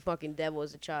 Max was a fucking devil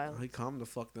as a child. He calmed the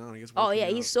fuck down. I guess. Oh yeah,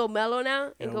 working he's out- so mellow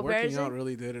now in yeah, comparison. Working out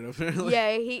really did it apparently.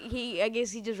 Yeah, he I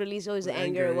guess he just released all his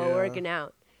anger while yeah. working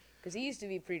out, because he used to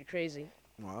be pretty crazy.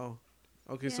 Wow.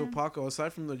 Okay, so Yeah. Paco,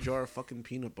 aside from the jar of fucking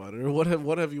peanut butter, what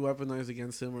have you weaponized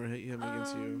against him or him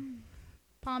against you?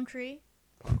 Palm tree.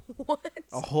 What?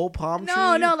 A whole palm tree?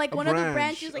 No, like A one of the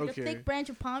branches, like okay. the thick branch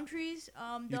of palm trees.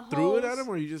 The You threw it at hose- him,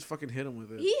 or you just fucking hit him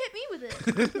with it? He hit me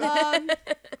with it.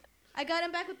 I got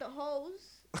him back with the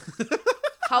hose.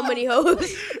 How many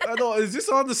hoes? I know. Is this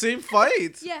on the same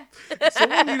fight? Yeah.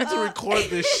 Someone needed to record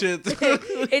this shit.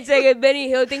 It's like a Benny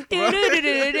Hill thing,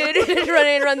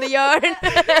 running around the yard.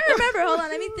 I remember. Hold on,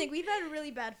 let me think. We've had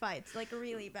really bad fights, like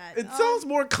really bad. It sounds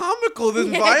more comical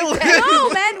than violent. No,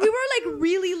 man, we were like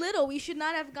really little. We should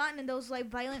not have gotten in those like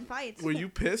violent fights. Were you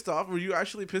pissed off? Were you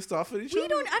actually pissed off at each I other?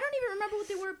 don't even remember what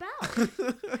they were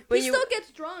about. When He you- still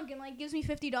gets drunk and like gives me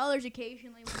 $50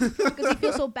 occasionally because he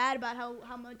feels so bad about how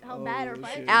bad our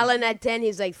fights. Alan at 10,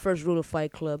 he's like, first rule of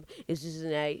Fight Club is just an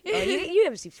night. Oh, you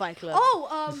haven't seen Fight Club.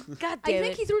 God damn I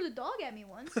think it. he threw the dog at me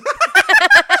once.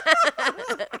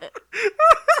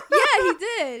 Yeah, he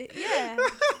did. Yeah.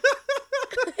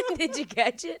 Did you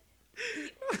catch it?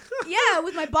 Yeah,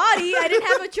 with my body, I didn't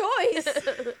have a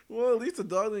choice. Well, at least the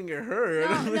dog didn't get hurt.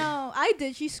 No, I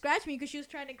did. She scratched me because she was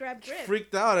trying to grab grip.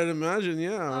 Freaked out, I'd imagine,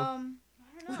 yeah. I don't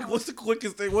know. Like, what's the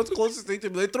quickest thing? What's the closest thing to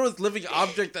me? They throw this living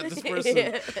object at this person.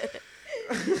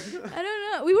 I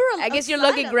don't know. We were. I guess you're outside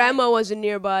lucky a grandma wasn't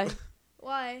nearby. lot.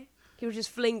 Why? He was just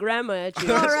fling grandma at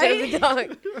you. All instead of right. the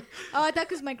dog. Oh, I thought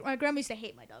because my grandma used to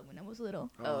hate my dog when I was little.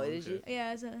 Oh, did you?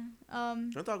 Yeah. So,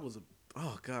 That dog was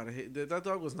oh god, I hate that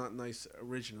dog was not nice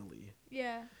originally.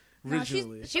 yeah. No, she's-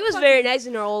 Originally. She was very nice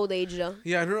in her old age, though.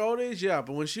 Yeah, in her old age, yeah.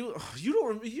 But when she, you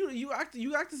don't, you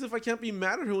act as if I can't be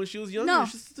mad at her when she was younger. No.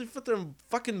 She used to sit there and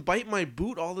fucking bite my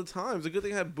boot all the time. It's a good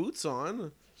thing I had boots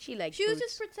on. She liked She was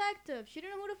boots. just protective. She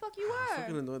didn't know who the fuck you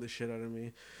Fucking were. annoyed the shit out of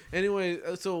me. Anyway,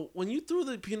 so when you threw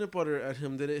the peanut butter at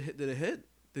him, did it hit?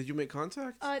 Did you make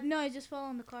contact? No, it just fell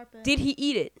on the carpet. Did he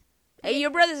eat it? Hey,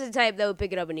 your brother's the type that would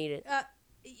pick it up and eat it.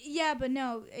 Yeah, but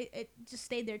no, it just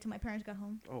stayed there till my parents got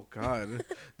home. Oh god,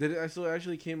 did it? So it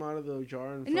actually came out of the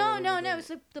jar and No, it's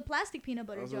like the plastic peanut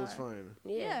butter Oh, so jar. it's fine.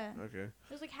 Yeah. Okay.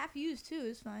 It was like half used too. It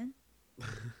was fine.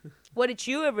 What did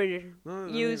you ever No,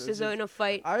 use it's in a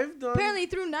fight? I've done. Apparently, he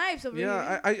threw knives over here.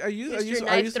 Yeah, I used Just your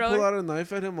I knife used to thrower? pull out a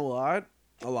knife at him a lot.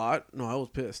 No, I was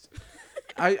pissed.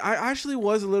 I actually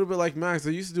was a little bit like Max. I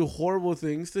used to do horrible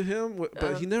things to him,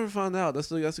 but he never found out.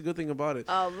 That's a good thing about it.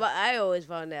 Oh, but I always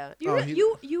found out.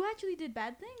 You actually did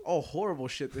bad things? Oh, horrible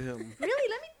shit to him. Really?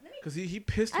 Let me. Because he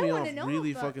pissed I me wanna off know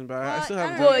really about- fucking bad. I still I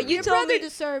haven't. don't know. Well, you Your told brother me-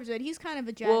 deserves it. He's kind of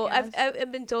a jackass. Well,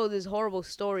 I've been told this horrible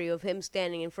story of him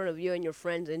standing in front of you and your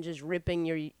friends and just ripping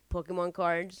your Pokemon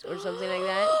cards or something like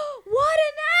that. What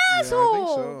an asshole! Yeah, I think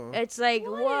so. It's like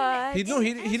what? He didn't.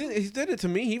 He did it to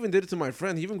me. He even did it to my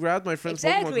friend. He even grabbed my friend's Pokemon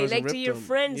Exactly, cards like and to ripped your them.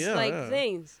 friends, Yeah, like yeah.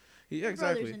 things. Yeah, Your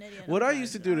brother's exactly. an idiot, What I'm I sorry,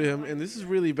 used to so do I to don't him, wanna and do this is that.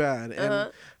 really bad, and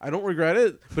Uh-huh. I don't regret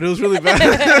it, but it was really bad.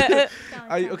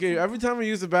 Every time I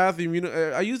use the bathroom,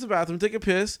 I use the bathroom, take a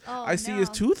piss. Oh, I see his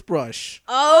no. toothbrush.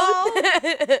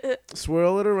 Oh.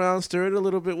 Swirl it around, stir it a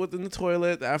little bit within the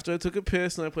toilet after I took a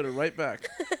piss, and I put it right back.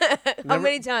 How Never-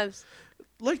 many times?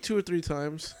 Like 2 or 3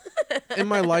 times. In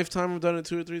my lifetime, I've done it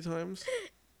 2 or 3 times.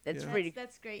 That's Yeah. pretty.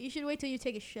 That's great. You should wait till you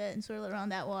take a shit and swirl it around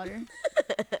that water.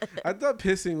 I thought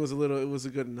pissing was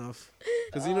good enough.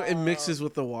 Because, it mixes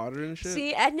with the water and shit.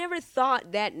 See, I never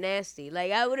thought that nasty.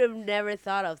 Like, I would have never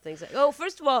thought of things like, oh,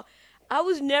 first of all, I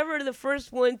was never the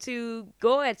first one to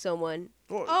go at someone.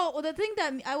 Oh, well, the thing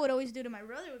that I would always do to my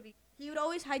brother would be he would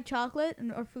always hide chocolate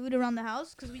or food around the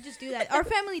house because we just do that. Our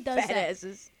family does Fat that.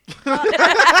 asses.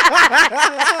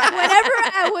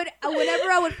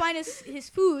 Whenever I would find his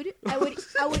food, I would eat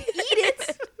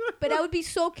it, but I would be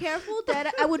so careful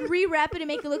that I would rewrap it and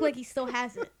make it look like he still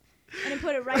has it, and then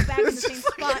put it right back in the same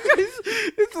spot.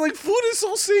 It's like food is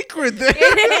so secret there. Dude,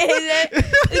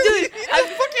 I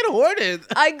fucking hoard it.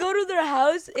 I go to their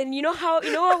house, and you know how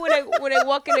when I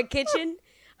walk in the kitchen,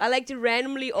 I like to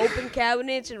randomly open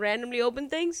cabinets and randomly open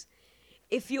things.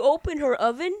 If you open her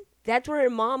oven, that's where her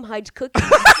mom hides cookies.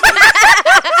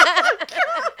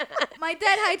 My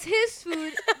dad hides his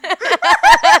food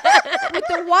with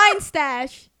the wine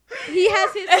stash. He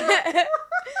has his.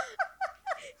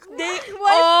 What's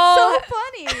so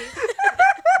funny?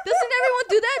 Doesn't everyone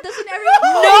do that? Doesn't everyone?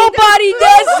 Nobody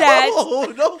does that.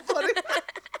 Oh, nobody.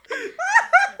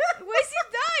 Why is he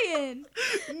dying?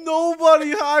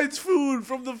 Nobody hides food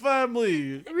from the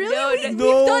family. Really? No,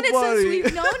 We've done it since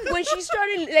we've known. When she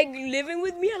started living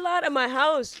with me a lot at my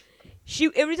house,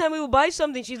 every time we would buy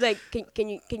something, she's like, "Can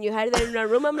you hide that in our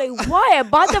room?" I'm like, "Why? I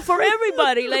bought that for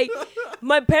everybody. Like,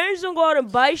 my parents don't go out and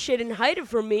buy shit and hide it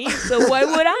from me, so why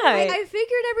would I?" I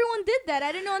figured everyone did that.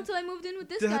 I didn't know until I moved in with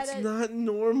this guy. That's not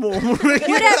normal.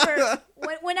 Whatever.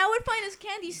 When I would find his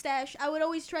candy stash, I would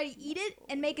always try to eat it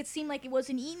and make it seem like it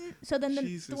wasn't eaten. So then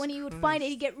when he would find it,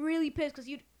 he'd get really pissed because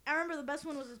I remember the best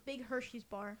one was this big Hershey's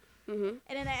bar. Mm-hmm.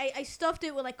 And then I stuffed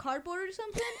it with like cardboard or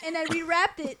something, and I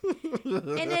rewrapped it.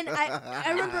 And then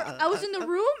I remember I was in the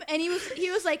room, and he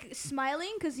was like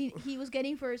smiling because he was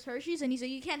getting for his Hershey's, and he said,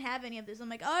 "You can't have any of this." I'm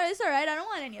like, "Oh, it's all right. I don't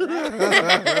want any of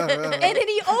that." And then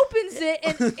he opens it,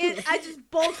 and I just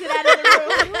bolted out of the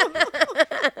room.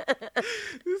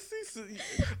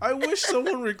 I wish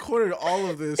someone recorded all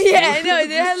of this. Yeah, no,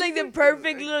 they had like the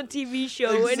perfect little TV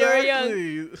show when they were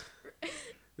young.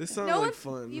 This sounds like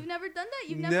fun. You've never done that?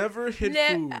 You've never hid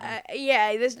food.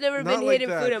 Yeah, there's never Not been like hidden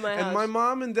that. food in my house. And my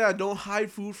mom and dad don't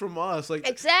hide food from us. Like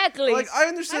exactly. Like I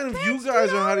understand if you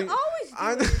guys are hiding.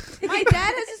 My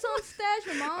dad has his own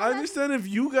stash. My mom. I understand if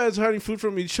you guys are hiding food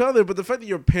from each other, but the fact that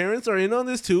your parents are in on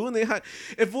this too, and they hide.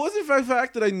 If it wasn't for the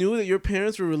fact that I knew that your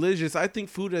parents were religious, I think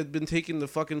food had been taking the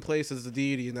fucking place as the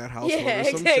deity in that household or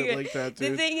some shit like that,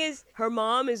 dude. The thing is, her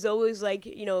mom is always like,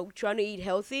 trying to eat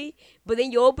healthy, but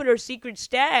then you open her secret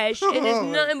stash and there's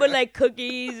nothing but like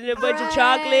cookies and a bunch of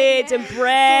chocolates and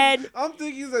bread. So I'm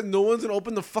thinking that no one's gonna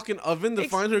open the fucking oven to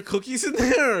find her cookies in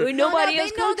there. Nobody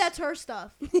else They know cooks. that's her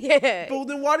stuff. Yeah. But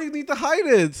then why do you need to hide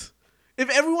it? If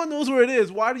everyone knows where it is,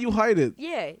 why do you hide it?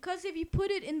 Yeah. Because if you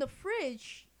put it in the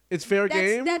fridge, it's fair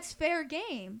game. That's fair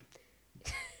game.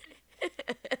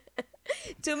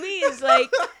 To me, it's like.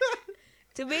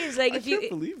 To me, it's like I if you. can't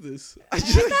believe this. I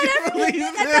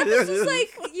thought this was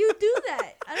like you do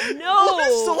that. I don't know. What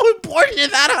is so important in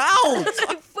that house? It's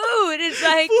like food. It's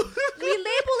like we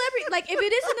label if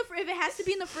it is if it has to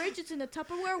be in the fridge, it's in the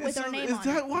Tupperware with our name on it. Is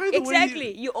that why the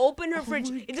exactly? You open her fridge.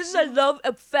 This is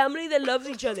a family that loves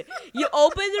each other. You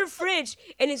open their fridge,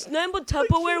 and it's nothing but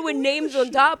Tupperware with names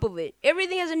on top of it.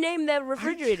 Everything has a name in that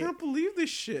refrigerator. I can't believe this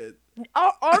shit.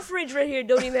 Our fridge right here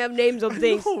don't even have names on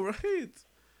things. I know, right?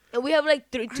 And we have like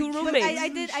two roommates.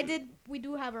 I did. We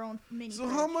do have our own mini. So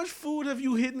how much food have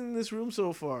you hidden in this room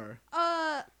so far?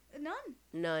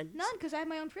 None, because I have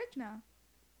my own fridge now.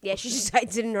 Yeah, she just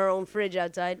hides it in her own fridge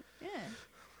outside. Yeah.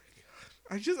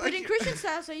 But in Christian's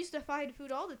house, I used to hide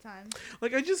food all the time.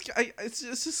 Like it's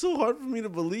just so hard for me to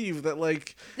believe that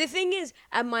like. The thing is,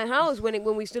 at my house when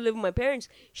we still live with my parents,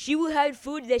 she would hide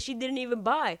food that she didn't even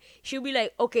buy. She would be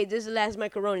like, "Okay, this is the last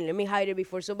macaroni. Let me hide it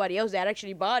before somebody else that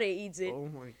actually bought it eats it." Oh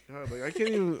my god! Like I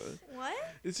can't even. What?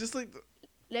 It's just like.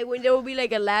 Like when there will be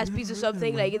like a last piece of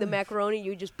something, like the macaroni,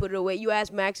 you just put it away. You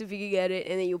ask Max if you could get it,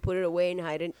 and then you put it away and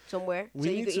hide it somewhere so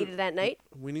you can eat it that night.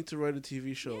 We need to write a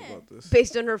TV show about this.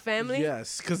 Based on her family?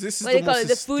 Yes, because this is What the do they call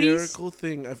most it, the foodies? hysterical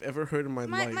thing I've ever heard in my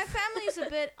life. My family is a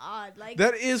bit odd. Like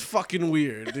that is fucking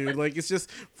weird, dude. Like it's just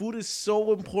food is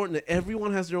so important that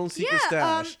everyone has their own secret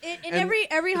stash. In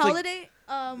every holiday.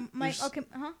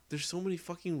 There's so many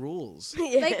fucking rules.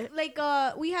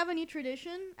 We have a new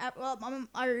tradition.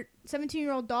 Our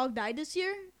 17-year-old dog died this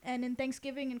year, and in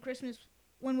Thanksgiving and Christmas,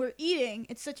 when we're eating,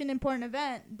 it's such an important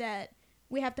event that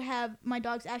we have to have my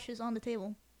dog's ashes on the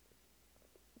table.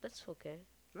 That's okay.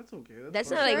 That's okay. That's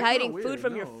fine. not like That's hiding not food weird,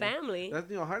 from no. your family.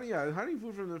 That's hiding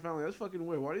food from their family. That's fucking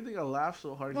weird. Why do you think I laugh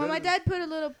so hard? Well, my dad put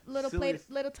a Silly.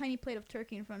 little tiny plate of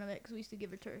turkey in front of it because we used to give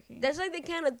her turkey. That's like the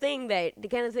kind of things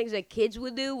that kids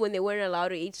would do when they weren't allowed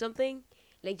to eat something.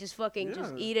 Like just fucking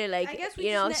just eat it, like, I guess we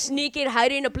you know, sneak it,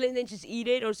 hide it in a plate, and then just eat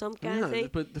it or some kind of thing.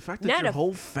 But the fact that Not your a-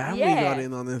 whole family yeah. got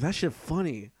in on this, that shit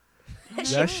funny. That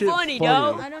shit funny,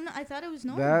 dog. I don't know. I thought it was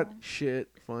normal. That shit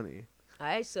funny.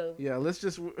 Alright, so. Yeah, let's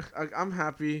just. I'm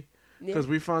happy Yeah. because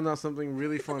we found out something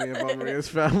really funny about Maria's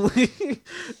family.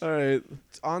 All right,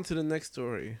 on to the next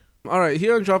story. All right,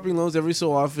 here on Dropping Loads, every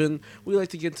so often, we like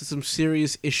to get to some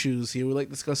serious issues here. We like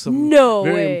to discuss some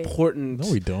very important...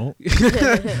 No, we don't.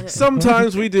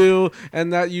 Sometimes we do,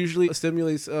 and that usually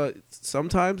stimulates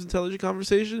sometimes intelligent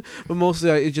conversation, but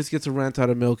mostly it just gets a rant out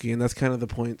of Milky, and that's kind of the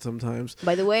point sometimes.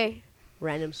 By the way,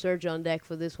 random Surge on deck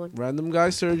for this one. Random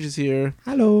guy Surge is here.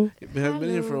 Hello. We haven't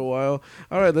been here for a while.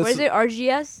 All right, let's... What is it,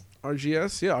 RGS?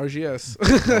 RGS? Yeah, RGS.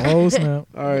 Oh, snap.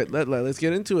 All right, let's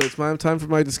get into it. It's time for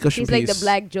my discussion He's piece. like the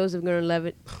black Joseph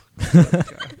Gordon-Levitt.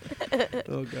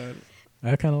 Oh, God.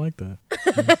 I kind of like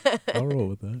that. I'll roll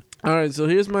with that. All right, so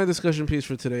here's my discussion piece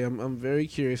for today. I'm very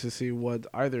curious to see what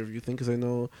either of you think, because I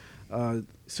know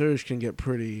Serge can get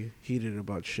pretty heated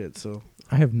about shit. So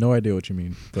I have no idea what you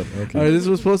mean, but okay. All right, this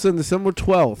was posted on December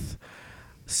 12th.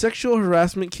 Sexual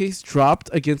harassment case dropped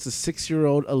against a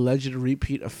 6-year-old alleged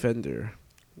repeat offender.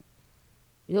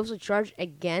 He also charged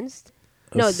against?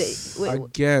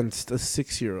 Against a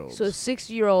 6-year-old. So a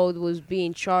 6-year-old was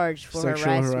being charged for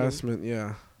Sexual harassment,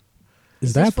 yeah.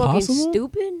 Is that fucking possible?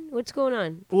 stupid? What's going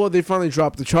on? Well, they finally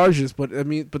dropped the charges, but I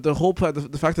mean, the whole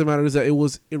the fact of the matter is that it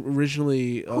was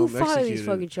originally Who filed executed. these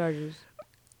fucking charges?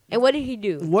 And what did he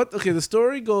do? Okay, the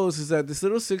story goes is that this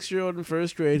little 6-year-old in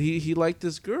first grade, he liked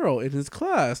this girl in his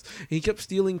class. And he kept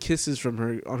stealing kisses from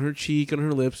her on her cheek, on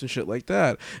her lips, and shit like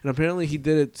that. And apparently he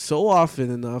did it so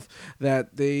often enough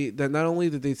that not only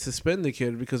did they suspend the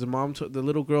kid because the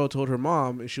little girl told her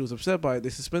mom, and she was upset by it. They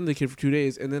suspended the kid for 2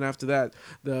 days, and then after that,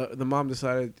 the mom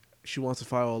decided she wants to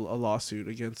file a lawsuit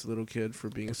against the little kid for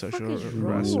being a sexual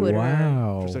harassment.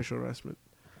 Wow. For sexual harassment.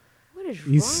 What is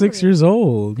He's 6 years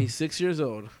old. He's 6 years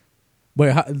old.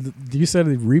 Wait, you said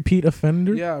a repeat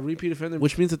offender? Yeah, repeat offender,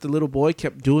 which means that the little boy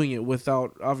kept doing it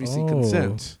without, obviously,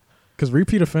 consent. Because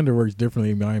repeat offender works differently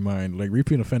in my mind. Like,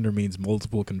 repeat offender means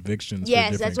multiple convictions.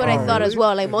 Yes, that's what I thought as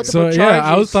well. Like, multiple charges.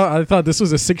 Yeah, I thought this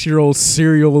was a 6-year-old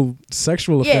serial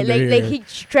sexual offender. Yeah, like he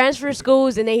transferred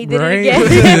schools and then he did Right?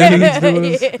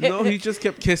 it again. No, he just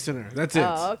kept kissing her. That's it.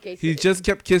 Oh, okay. He just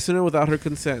kept kissing her without her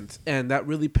consent. And that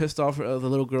really pissed off the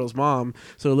little girl's mom.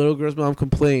 So the little girl's mom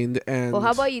complained. And Well,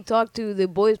 how about you talk to the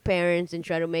boy's parents and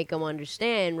try to make them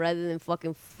understand rather than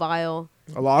fucking file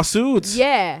a lawsuit?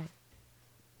 Yeah.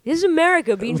 This is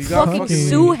America being You got fucking fucking-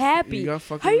 sue you happy. got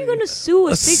fucking- How are you gonna sue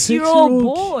a 6-year-old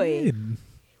boy?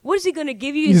 What is he gonna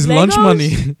give you? His lunch Legos?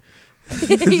 money.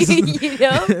 You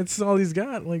know? That's all he's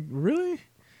got. Like, really?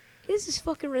 This is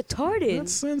fucking retarded.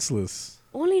 That's senseless.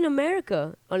 Only in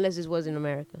America, unless this was in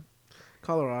America.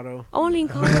 Colorado. Only in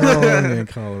Colorado. Only in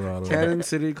Colorado. Cannon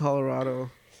City, Colorado.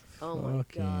 Oh my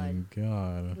Fucking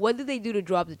God. What did they do to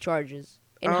drop the charges?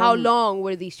 And how long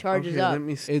were these charges Okay, up? let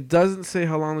me see. It doesn't say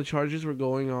how long the charges were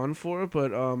going on for, but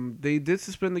they did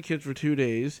suspend the kid for 2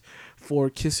 days for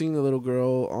kissing the little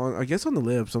girl on the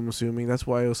lips. I'm assuming that's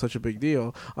why it was such a big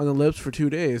deal, on the lips for 2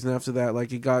 days. And after that,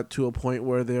 like, it got to a point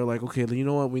where they're like, okay, you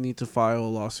know what? We need to file a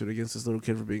lawsuit against this little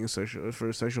kid for being sexual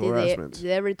harassment. Did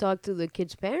they ever talk to the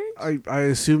kid's parents? I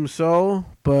assume so,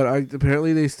 but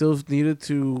apparently they still needed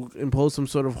to impose some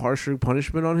sort of harsher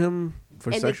punishment on him. For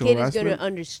and the sexual kid harassment. is gonna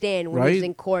understand when he's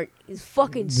in court. He's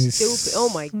fucking stupid. Oh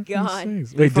my god!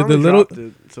 Wait,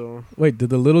 did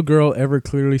the little girl ever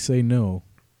clearly say no?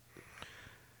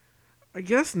 I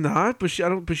guess not, but she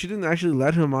didn't actually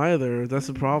let him either. That's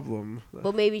the problem.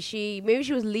 But maybe she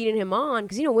was leading him on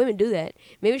because women do that.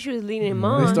 Maybe she was leading him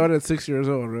on. They started at 6 years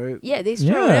old, right? Yeah, they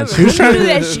started. Yeah, Whatever. she was trying do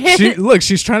that shit. Look,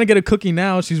 she's trying to get a cookie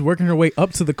now. She's working her way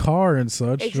up to the car and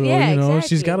such. So, yeah,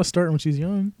 she's exactly. got to start when she's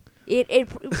young. It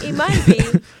might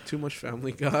be. Too much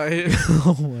Family Guy.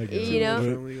 Oh my god! You know,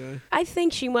 Family Guy. I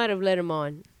think she might have let him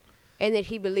on, and that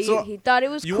he believed So, he thought it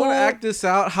was You cool. want to act this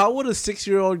out? How would a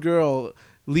 6-year-old girl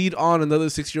lead on another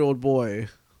 6-year-old boy?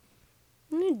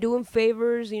 in, doing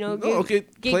favors, No, okay,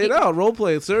 play it out. Role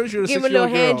play. Serge, you're a Give him a little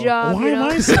 6-year-old hand girl. job. Why you am know?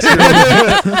 I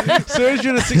 6-year-old? Serge,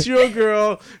 you're the 6-year-old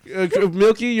girl.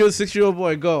 Milky, you're the 6-year-old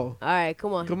boy. Go. All right,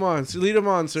 come on. Come on. So lead him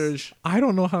on, Serge. I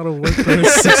don't know how to work for a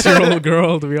 6-year-old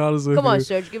girl, to be honest with Come you. on,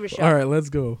 Serge, give it a shot. All right, let's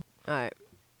go. All right.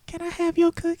 Can I have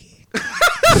your cookie?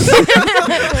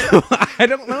 I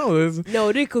don't know.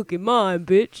 No, they cooking mine,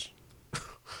 bitch.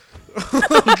 The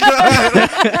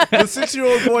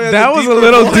 6-year-old boy has That was a deeper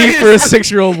little voice. deep for a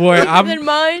 6-year-old boy. Than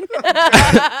mine.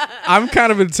 I'm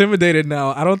kind of intimidated now.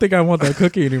 I don't think I want that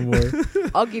cookie anymore.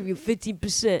 I'll give you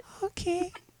 15%.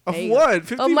 Okay. Of There you what?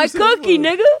 go. Of my 50% cookie,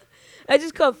 what? nigga. I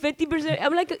just called 50%.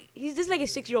 I'm like, he's just like a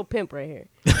 6-year-old pimp right here.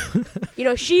 You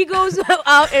know, she goes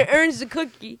out and earns the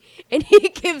cookie, and he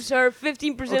gives her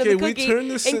 15% of Okay, the we cookie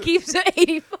turned this and keeps her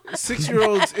 85.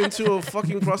 6-year-olds into a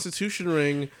fucking prostitution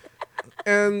ring,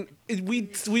 and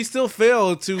we still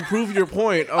fail to prove your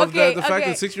point of Okay, the fact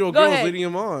okay. that 6-year-old Go girl is ahead. leading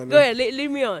him on. Go ahead, lead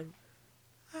me on.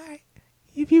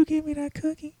 If you give me that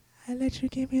cookie, I let you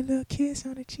give me a little kiss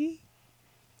on the cheek.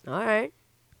 All right.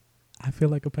 I feel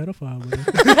like a pedophile.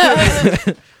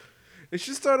 It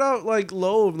should start out like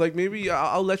low, like maybe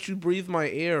I'll let you breathe my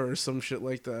air or some shit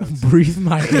like that. Breathe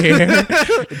my air.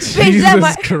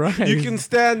 Jesus Christ. You can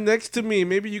stand next to me.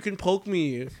 Maybe you can poke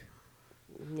me.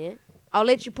 Yeah. I'll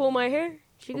let you pull my hair.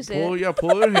 She can say that.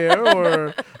 Pull her hair,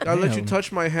 or I'll let you Damn.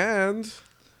 touch my hand.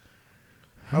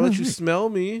 I'll let you smell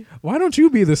me. Why don't you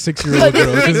be the 6-year-old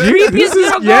girl? 'Cause The you, creepiest this is,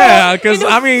 little girl yeah, because in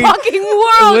the I mean, fucking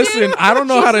world, listen, dude. I don't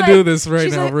know how to She's do like- this right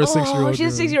she's now like, for a 6-year-old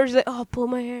She's girl. 6-year-old. She's like, oh, pull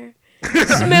my hair.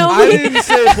 Smell me. I didn't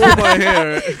say pull my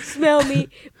hair. Smell me.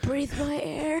 Breathe my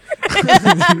air.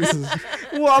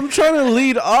 Well, I'm trying to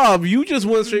lead up. You just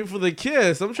went straight for the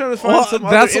kiss. I'm trying to find Well, some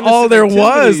that's other all there innocent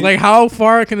was. activity. Like, how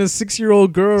far can a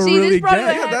 6-year-old girl See, this really probably get?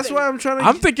 what Yeah, that's why I'm trying to.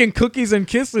 I'm thinking cookies and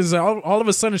kisses. All of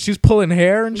a sudden, she's pulling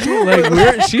hair and shit.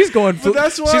 Like, she's going. But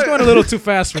that's why- she's going a little too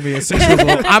fast for me. A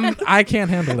 6-year-old. I can't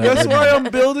handle that. That's why I'm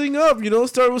building up. You know,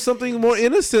 start with something more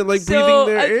innocent, like So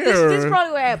breathing their air. this is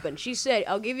probably what happened. She said,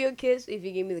 I'll give you a kiss if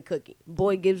you give me the cookie.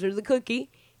 Boy gives her the cookie.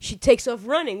 She takes off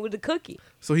running with the cookie.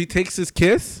 So he takes his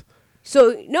kiss.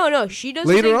 So no, she doesn't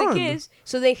Later take on. the kiss.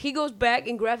 So then he goes back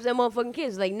and grabs that motherfucking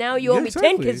kiss. Like, now you owe Yeah, me exactly.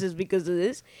 10 kisses because of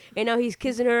this. And now he's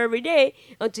kissing her every day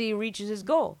until he reaches his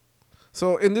goal.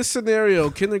 So in this scenario,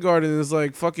 kindergarten is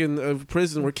like fucking a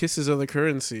prison where kisses are the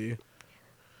currency.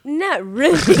 Not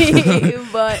really,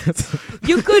 but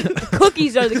you could.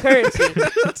 Cookies are the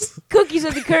currency. Cookies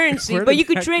are the currency, Where but did you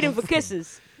could that trade them come for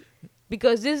kisses.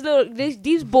 Because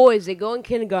these boys, they go in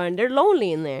kindergarten, they're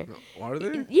lonely in there. Are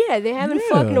they? Yeah, they haven't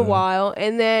fucked in a Yeah. while,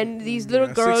 and then these little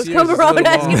 6 girls years come is a around little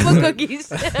asking long. for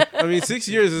cookies. I mean, 6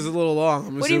 years is a little long.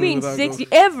 I'm What do you assuming mean without 6 going-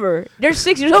 ever? They're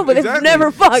 6 years old, but they've Exactly.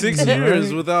 never fucked. 6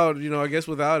 years without, I guess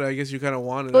without it, I guess you kind of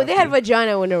wanted. Well, they had after.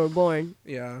 vagina when they were born,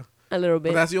 Yeah. a little But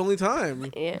bit. that's the only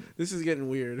time. Yeah. This is getting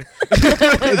weird.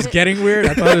 It's getting weird.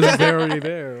 I thought it was already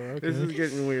there. This Okay. is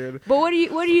getting weird. But what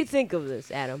do you think of this,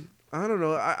 Adam? I don't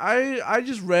know. I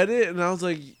just read it and I was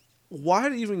like, why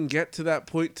did he even get to that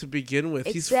point to begin with?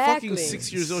 He's fucking Exactly.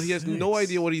 6 years old. He has no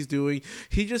idea what he's doing.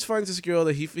 He just finds this girl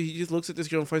that he just looks at this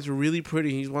girl and finds her really pretty.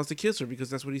 And he just wants to kiss her because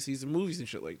that's what he sees in movies and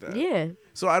shit like that. Yeah.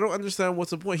 So I don't understand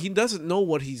what's the point. He doesn't know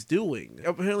what he's doing.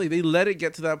 Apparently they let it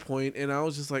get to that point, and I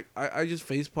was just like, I just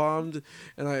face palmed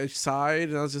and I sighed,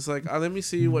 and I was just like, let me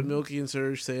see what Milky and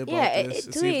Serge say about Yeah, this.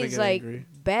 and to see if me they it's get like angry.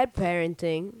 bad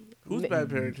parenting. Who's bad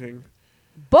parenting?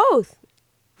 Both.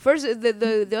 First,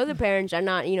 the other parents are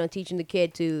not, teaching the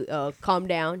kid to calm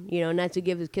down, not to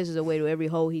give his kisses away to every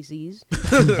hoe he sees.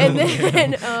 And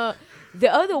then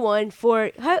the other one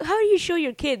how do you show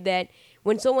your kid that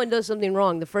when someone does something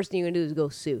wrong, the first thing you're going to do is go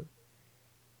sue?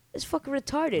 It's fucking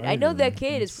retarded. I know that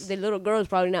the little girl is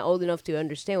probably not old enough to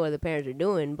understand what the parents are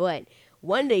doing, but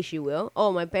one day she will.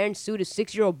 Oh, my parents sued a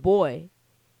 6-year-old boy.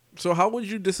 So how would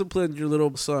you discipline your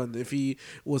little son if he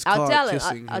was I'll caught tell him.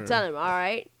 kissing I'll her? tell him. All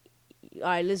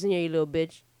right, listen here, you little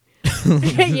bitch. You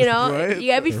Right?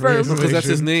 gotta be firm. Because that's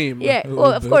his name. Yeah,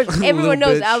 well, of course, everyone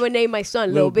Little knows bitch. I would name my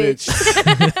son Little Lil Bitch.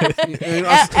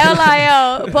 And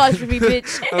Lil apostrophe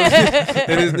bitch.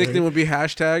 and his nickname would be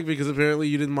hashtag because apparently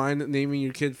you didn't mind naming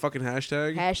your kid fucking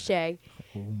hashtag. Hashtag.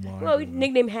 Oh my Well, God.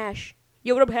 nickname Hash.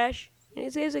 Yo, what up, Hash?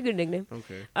 It's a good nickname.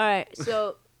 Okay. All right,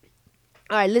 so.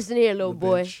 All right, listen here, little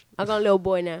boy. bitch. I'm going little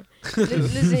boy now.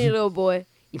 Listen here, little boy.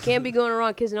 You can't be going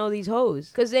around kissing all these hoes.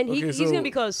 Because then Okay, he's so- going to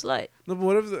be called a slut. No, but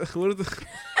what if so what if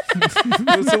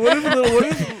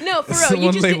No, for That's real. the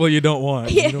one label you don't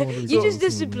want. Yeah, You don't want to be you just called-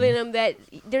 discipline them that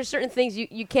there's certain things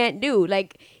you can't do.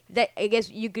 Like, that. I guess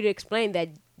you could explain that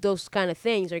those kind of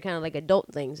things are kind of like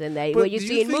adult things. And that But what you do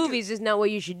see you in think- movies is not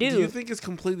what you should do do. you think it's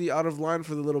completely out of line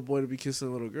for the little boy to be kissing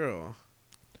a little girl?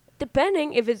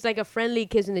 depending if it's like a friendly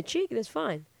kiss in the cheek, that's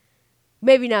fine.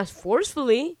 Maybe not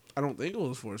forcefully, I don't think it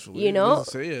was forcefully. you It know,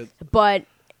 doesn't say it. but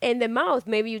in the mouth,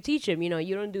 maybe you teach him, you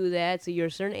don't do that till you're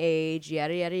a certain age,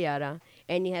 yada, yada, yada.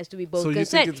 And it has to be both So you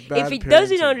consent. think it's bad If he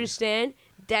doesn't parenting? understand,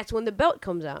 that's when the belt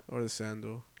comes out. Or the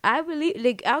sandal. I believe,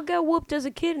 like, I got whooped as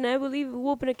a kid, and I believe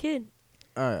whooping a kid.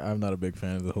 I'm not a big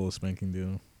fan of the whole spanking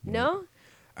deal. No?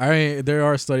 I mean, there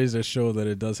are studies that show that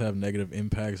it does have negative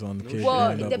impacts on the kid.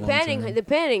 Well, and end up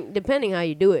long-term. depending how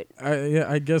you do it.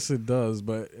 I guess it does,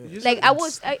 but Like, I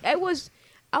was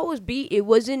beat. It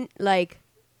wasn't, like,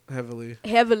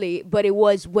 heavily, but it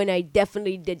was when I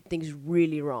definitely did things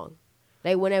really wrong.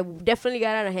 Like, when I definitely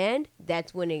got out of hand,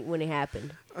 that's when it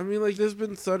happened. I mean, like, there's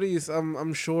been studies,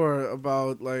 I'm sure,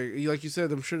 about, like you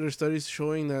said, I'm sure there's studies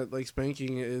showing that, like,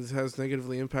 spanking has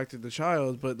negatively impacted the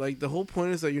child, but, like, the whole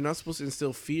point is that you're not supposed to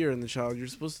instill fear in the child. You're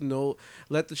supposed to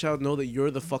let the child know that you're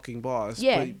the fucking boss,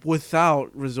 but without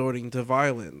resorting to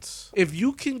violence. If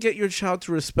you can get your child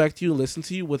to respect you, listen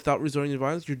to you, without resorting to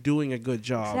violence, you're doing a good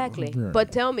job. Exactly.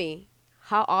 But tell me,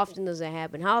 how often does that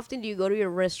happen? How often do you go to your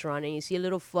restaurant and you see a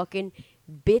little fucking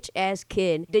bitch-ass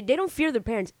kid? They don't fear their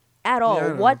parents at all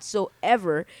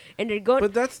whatsoever, and they're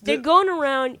going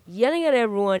around yelling at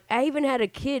everyone. I even had a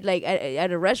kid like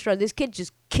at a restaurant. This kid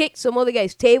just kicked some other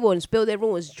guy's table and spilled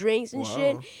everyone's drinks and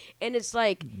shit. And it's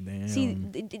like, see,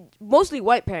 mostly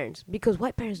white parents, because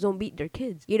white parents don't beat their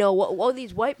kids. All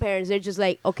these white parents, they're just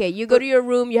like, okay, you go to your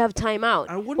room, you have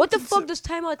timeout. What the fuck does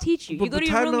timeout teach you? You go to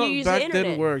your room, you use the internet.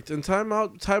 Then worked, and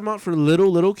timeout for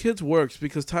little kids works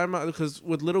because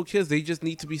with little kids, they just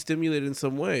need to be stimulated in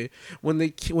some way. When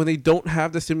they don't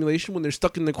have the stimulation, when they're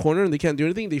stuck in the corner and they can't do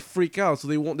anything, they freak out, so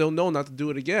they'll know not to do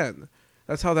it again.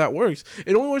 That's how that works.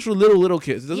 It only works for little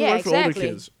kids. It doesn't work for older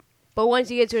kids. But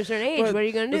once you get to a certain age, what are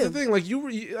you gonna do? That's the thing. Like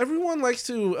everyone likes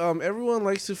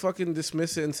to fucking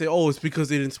dismiss it and say, "Oh, it's because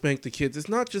they didn't spank the kids." It's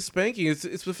not just spanking. It's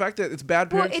the fact that it's bad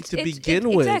parenting to begin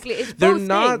with. Exactly. It's they're both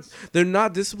not things. they're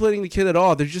not disciplining the kid at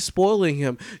all. They're just spoiling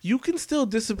him. You can still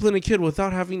discipline a kid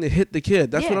without having to hit the kid.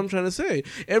 That's what I'm trying to say.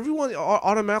 Everyone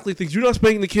automatically thinks you're not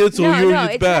spanking the kid, so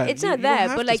it's bad. It's not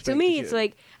that. But like to me, it's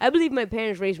like I believe my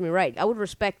parents raised me right. I would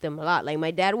respect them a lot. Like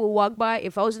my dad would walk by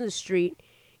if I was in the street.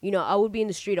 I would be in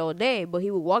the street all day, but he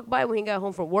would walk by when he got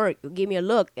home from work, give me a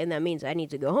look, and that means I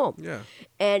need to go home. Yeah.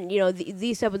 And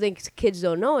these type of things kids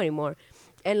don't know anymore.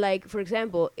 And like for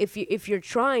example, if you're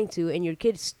trying to and your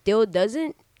kid still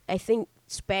doesn't, I think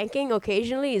spanking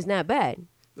occasionally is not bad.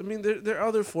 I mean, there are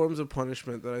other forms of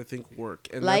punishment that I think work,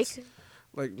 and like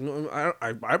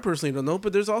I personally don't know,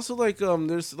 but there's also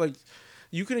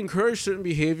you can encourage certain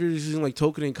behaviors using like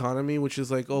token economy, which is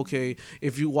like, okay,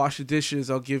 if you wash the dishes,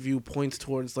 I'll give you points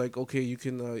towards like, okay, you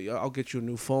can, I'll get you a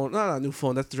new phone. Not a new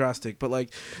phone, that's drastic, but like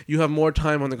you have more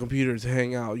time on the computer to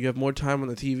hang out. You have more time on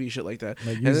the TV, shit like that.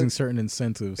 Like using certain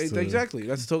incentives. Exactly,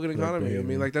 that's token economy. I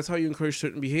mean, like that's how you encourage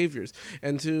certain behaviors,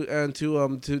 and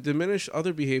to diminish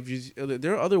other behaviors.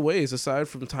 There are other ways aside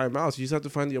from timeouts. You just have to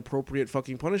find the appropriate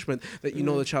fucking punishment that you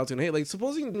know the child's gonna hate. Like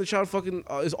supposing the child fucking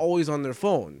is always on their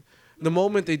phone. The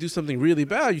moment they do something really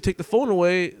bad, you take the phone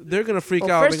away, they're gonna freak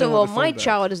out. First of all, my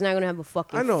child is not gonna have a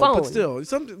fucking phone. I know, but still,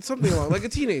 something along like a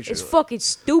teenager. It's fucking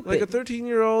stupid. Like a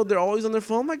 13-year-old, they're always on their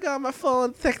phone. Oh my god, my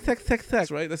phone!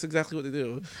 Text. Right? That's exactly what they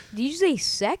do. Did you say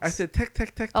sex? I said text.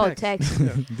 Oh, text. Yeah.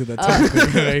 Did that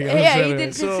text? Yeah, you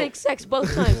did say sex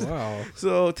both times. Wow.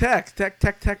 So text.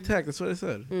 That's what I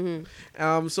said.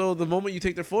 Mm-hmm. So the moment you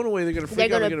take their phone away, they're gonna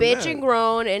freak out. They're gonna bitch and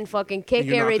groan and fucking kick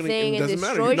everything and destroy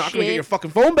shit. You're not gonna get your fucking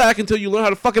phone back until you learn how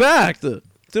to fucking act.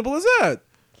 Simple as that.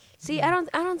 See, I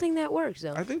don't think that works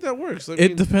though. I think that works.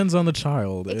 It depends on the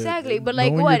child. Exactly, but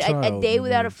like what? A day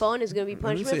without a phone is gonna be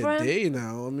punishment for him. A day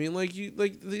now. I mean, like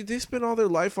they spend all their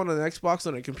life on an Xbox,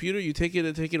 on a computer. You take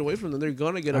it away from them, they're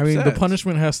gonna get upset. I mean, the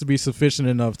punishment has to be sufficient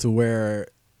enough to where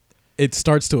it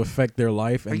starts to affect their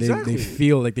life, and they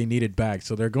feel like they need it back.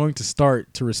 So they're going to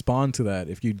start to respond to that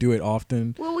if you do it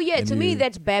often. Well, yeah. To me,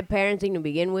 that's bad parenting to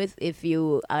begin with. If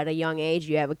you, at a young age,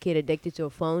 you have a kid addicted to a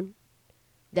phone.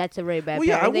 That's a very bad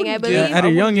parenting, I believe. At a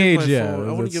young age, I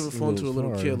wouldn't give a phone to a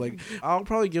little kid. Like, I'll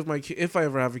probably give my kid, if I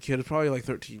ever have a kid, it's probably like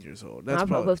 13 years old. That's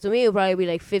probably, to me, it would probably be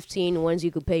like 15 once you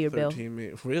could pay your bill.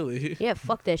 Really? Yeah,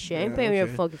 fuck that shit. I ain't paying your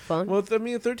fucking phone. Well, I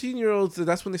mean, 13-year-olds,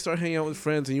 that's when they start hanging out with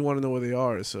friends and you want to know where they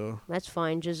are, so. That's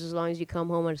fine, just as long as you come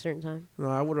home at a certain time. No,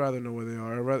 I would rather know where they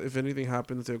are. If anything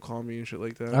happens, they'll call me and shit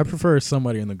like that. I prefer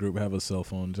somebody in the group have a cell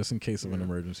phone just in case of an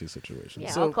emergency situation.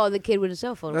 Yeah, so I'll call the kid with a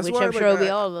cell phone, which I'm sure will be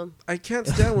all of them. I can't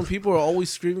understand when people are always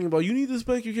screaming about you need to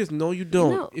spank your kids. No, you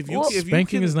don't. No. If Well,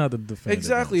 Spanking is not the definitive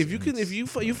exactly. answer. If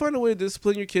you find a way to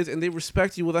discipline your kids and they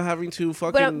respect you without having to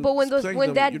fucking. But when spank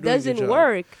them, that you're doing a good doesn't job.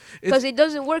 work, because It's- it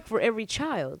doesn't work for every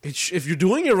child. If you're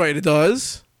doing it right, it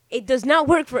does. It does not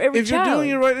work for every If child. you're doing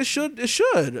it right, it should. It's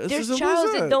There's as simple as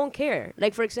childs that that. don't care.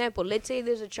 Like, for example, let's say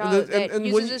there's a child and that when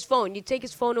uses you- his phone. You take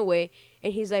his phone away,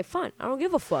 and he's like, fine, I don't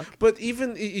give a fuck. But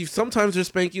even if sometimes there's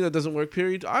spanking that doesn't work.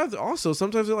 Period. Also,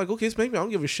 sometimes they're like, okay, spank me. I don't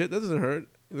give a shit. That doesn't hurt.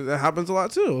 That happens a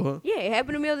lot too. Yeah, it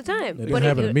happened to me all the time. That didn't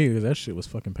happen to me because that shit was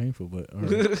fucking painful. But all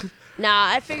right. Nah,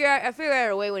 I figure out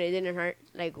a way when it didn't hurt.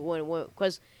 Like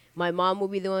because my mom would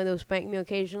be the one that would spank me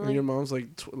occasionally. And your mom's like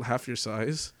half your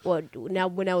size. Well, now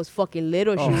when I was fucking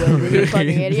little, she Oh. was you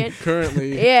fucking idiot.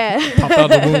 Currently. Yeah. Popped out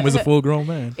the womb as a full grown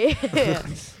man. Yeah.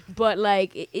 But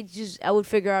like it just I would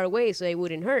figure out a way so it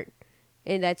wouldn't hurt.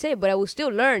 And that's it. But I would still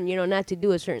learn, not to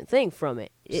do a certain thing from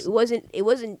it. It wasn't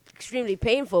extremely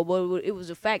painful, but it was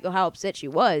a fact of how upset she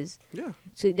was. Yeah.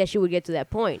 So that she would get to that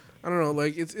point. I don't know.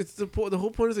 Like it's the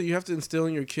whole point is that you have to instill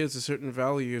in your kids a certain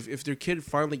value. If their kid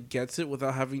finally gets it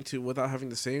without having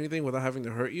to say anything, without having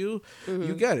to hurt you,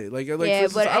 you get it. Like Yeah, for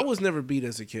instance, but I was never beat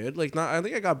as a kid. Like I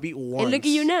think I got beat once. And look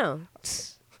at you now.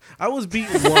 I was beat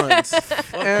once,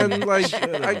 and like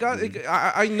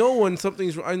I know when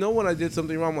something's. I know when I did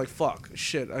something wrong. I'm like, fuck,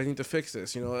 shit, I need to fix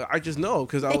this. I just know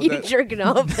because I was You jerking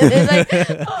off. And it's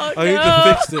like, oh, I need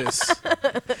to fix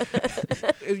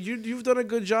this. If you've done a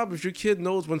good job if your kid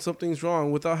knows when something's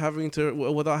wrong without having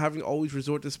to always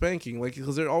resort to spanking, like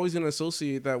because they're always gonna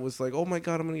associate that with like, oh my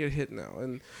god, I'm gonna get hit now,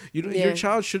 and your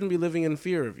child shouldn't be living in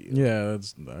fear of you. Yeah,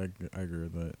 I agree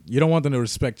with that. You don't want them to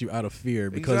respect you out of fear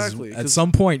because Exactly, at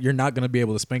some point you're not going to be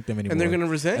able to spank them anymore, and they're gonna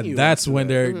resent and you. That's after when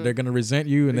that. they're going to resent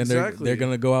you, and then they're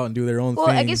going to go out and do their own Well,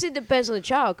 thing. I guess it depends on the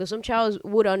child, because some childs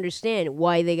would understand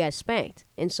why they got spanked,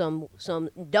 and some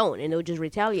don't, and they'll just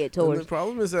retaliate And towards. the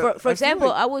problem is that for I feel example,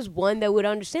 like- I was one that would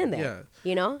understand that.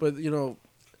 Yeah. But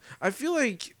I feel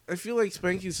like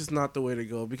spanking is just not the way to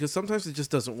go because sometimes it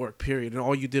just doesn't work. Period. And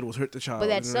all you did was hurt the child. But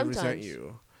that's and then resent sometimes.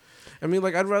 you. I mean,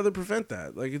 like I'd rather prevent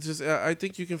that. Like it's just I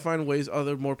think you can find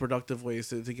other more productive ways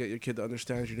to get your kid to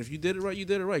understand you. And if you did it right, you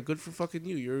did it right. Good for fucking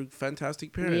you. You're a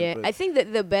fantastic parent. Yeah, but I think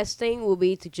that the best thing will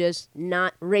be to just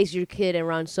not raise your kid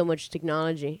around so much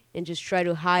technology and just try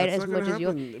to hide that's as not much gonna as you.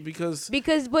 happen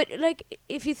because But like,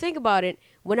 if you think about it,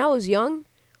 when I was young,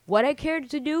 what I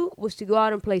cared to do was to go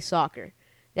out and play soccer.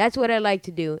 That's what I like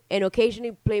to do, and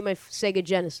occasionally play my Sega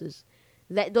Genesis.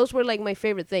 Those were like my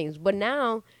favorite things. But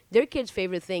now their kids'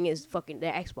 favorite thing is fucking the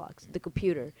Xbox, the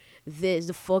computer, the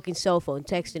fucking cell phone,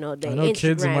 texting all day. I know Instagram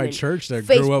kids in my and church that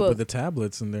Facebook. grew up with the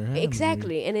tablets in their hands.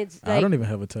 Exactly, and it's I like, don't even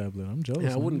have a tablet. I'm jealous.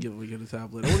 yeah, I wouldn't give a kid a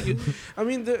tablet. I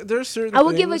mean, there's certain. I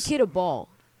would give a things- kid a ball.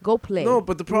 Go play. No,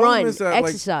 but the problem Run, is that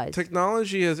exercise. like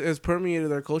technology has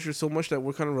permeated our culture so much that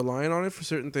we're kind of relying on it for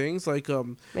certain things. Like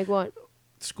Like what?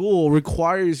 school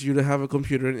requires you to have a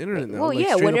computer and internet now. Well, Like,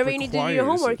 yeah. straight up Whenever you need to do your requires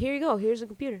homework, it. here you go. Here's a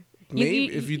computer.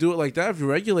 Maybe if you do it like that, if you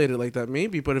regulate it like that,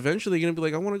 maybe. But eventually, you're gonna be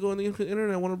like, I want to go on the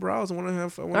internet, I want to browse, I want to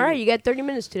have. All right, you got 30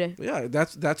 minutes today. Yeah,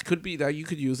 that could be that you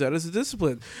could use that as a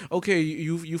discipline. Okay,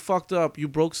 you fucked up, you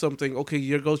broke something. Okay,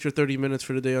 here goes your 30 minutes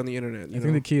for the day on the internet. I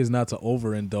think the key is not to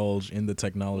overindulge in the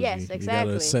technology. Yes, You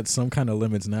exactly. gotta set some kind of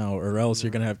limits now, or else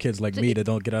you're gonna have kids like me that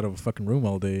don't get out of a fucking room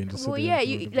all day and just. Well, sit there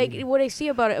yeah, and like what I see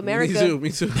about America. Me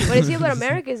too. What I see about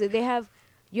America is that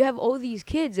you have all these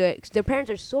kids. Their parents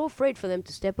are so afraid for them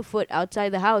to step a foot outside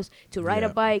the house, to ride a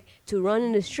bike, to run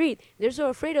in the street. They're so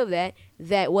afraid of that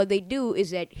what they do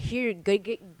is that here,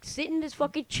 sit in this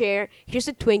fucking chair. Here's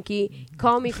a Twinkie.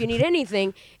 Call me if you need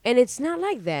anything. And it's not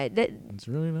like that. It's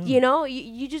really not.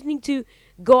 You just need to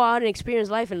go out and experience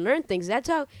life and learn things. That's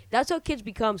how kids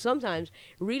become sometimes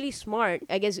really smart.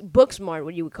 I guess book smart,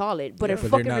 what you would call it, but Yeah, are but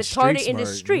fucking they're not retarded street in the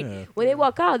smart, street. yeah. When they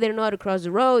walk out, they don't know how to cross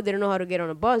the road. They don't know how to get on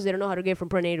a bus. They don't know how to get from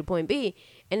point A to point B.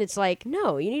 And it's like,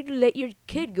 no, you need to let your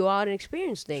kid go out and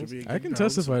experience things. I can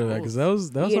testify to that because that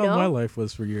was You how know? my life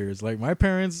was for years. Like my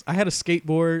parents, I had a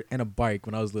skateboard and a bike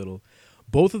when I was little.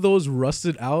 Both of those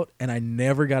rusted out, and I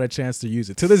never got a chance to use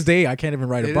it. To this day, I can't even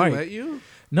ride They a bike. didn't let you?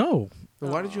 No.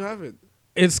 Then why did you have it?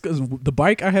 It's because the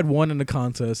bike I had won in the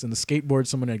contest, and the skateboard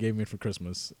someone had gave me for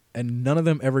Christmas, and none of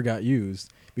them ever got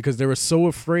used because they were so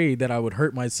afraid that I would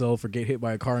hurt myself or get hit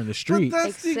by a car in the street. But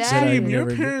that's the that I extreme. Your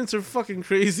never- parents are fucking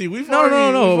crazy. We've No,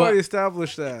 already but-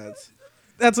 established that.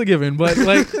 That's a given, but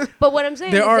like, But what I'm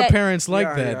saying there is are that parents like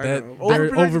Yeah, that yeah, I that know. they're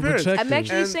Overprotective parents. overprotective. I'm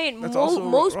actually And saying that's also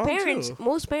most wrong, parents, too.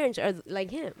 most parents are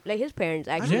like him, like his parents.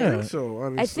 I Actually, don't think so. I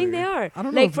Honestly. think they are. I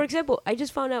don't know Like if- for example, I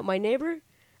just found out my neighbor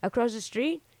across the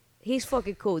street. He's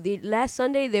fucking cool. The last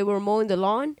Sunday they were mowing the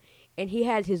lawn, and he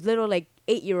had his little like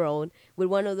 8-year-old with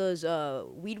one of those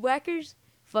weed whackers,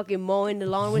 fucking mowing the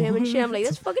lawn with him and shit. I'm like,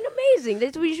 that's fucking amazing.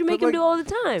 That's what you should make him do all the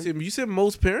time. See, you said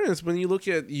most parents. When you look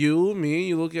at you, me,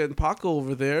 you look at Paco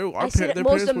over there. I said their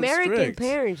most parents were American strict.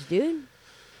 parents, dude.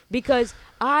 Because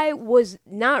I was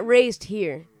not raised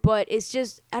here, but it's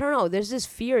just I don't know. There's this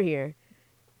fear here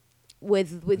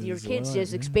with your kids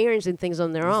just experiencing things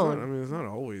on their own. It's not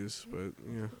always, but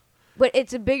yeah. But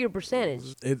it's a bigger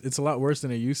percentage. It's a lot worse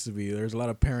than it used to be. There's a lot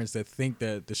of parents that think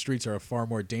that the streets are far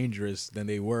more dangerous than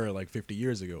they were like 50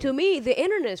 years ago. To me, the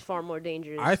internet is far more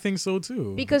dangerous. I think so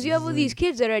too. Because you have all these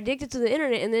kids that are addicted to the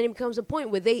internet, and then it becomes a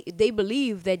point where they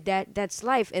believe that's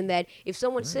life, and that if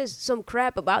someone says some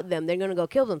crap about them, they're gonna go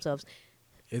kill themselves.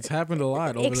 It's happened a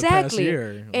lot over Exactly. the past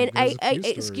year. And There's I a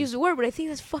few excuse stories. the word, but I think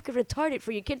that's fucking retarded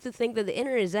for your kid to think that the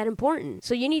internet is that important.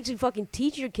 So you need to fucking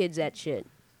teach your kids that shit.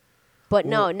 But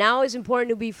no, now it's important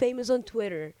to be famous on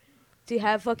Twitter, to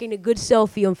have fucking a good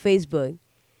selfie on Facebook.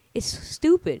 It's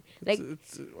stupid. Like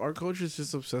Our culture is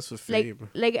just obsessed with like fame.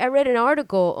 like I read an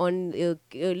article on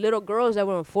little girls that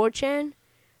were on 4chan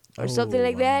or something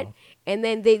like that, and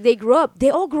then they grew up. They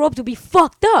all grew up to be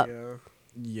fucked up.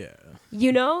 Yeah.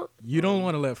 You know? You don't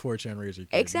want to let 4chan raise your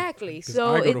kid. Exactly. 'Cause So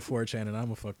I go to it- 4chan and I'm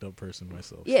a fucked up person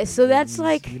myself. Yeah, so that's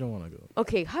like you don't want to go.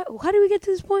 Okay, how do we get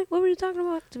to this point? What were you talking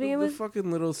about to begin The with? fucking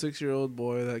little 6-year-old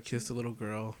boy that kissed a little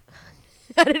girl.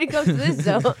 How did it come to this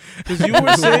though? Because you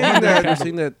were saying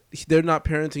that they're not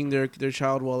parenting their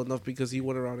child well enough because he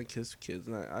went around and kissed kids,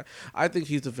 and I think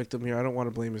he's the victim here. I don't want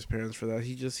to blame his parents for that.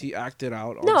 He acted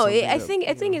out. On No, something I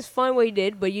that, think it's fine what he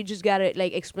did, but you just gotta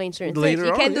like explain certain Later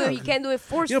things. You can't on, do it. yeah. You can't do it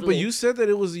forcefully. Yeah, but you said that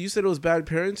it was bad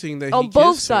parenting that on he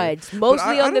both kissed her. sides, But mostly I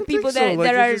on the don't think people so. that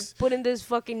Like, are it's just- putting this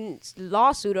fucking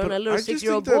lawsuit on But a I little just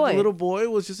 6-year-old think that boy. the little boy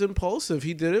was just impulsive.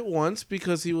 He did it once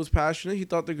because he was passionate. He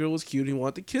thought the girl was cute. He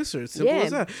wanted to kiss her. It's simple Yeah.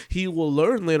 as that. He will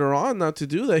learn later on not to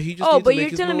do that. He just Oh, needs but to make you're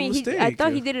his telling own me mistake. I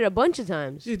thought he did it a bunch of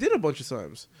times. He did a bunch of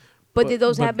times. But did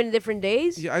those happen in different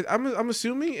days? Yeah, I'm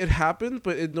assuming it happened,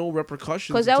 but it no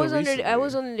repercussions. Because I until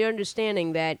was under the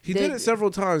understanding that He did it several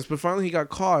times, but finally he got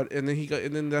caught, and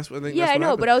then that's when. Yeah, I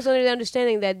know, but I was under the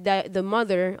understanding that the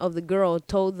mother of the girl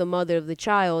told the mother of the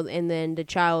child, and then the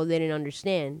child didn't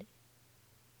understand.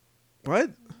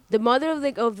 What? The mother of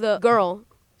the girl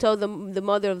told the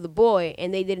mother of the boy,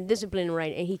 and they didn't discipline him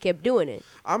right, and he kept doing it.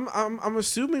 I'm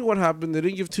assuming what happened. They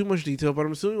didn't give too much detail, but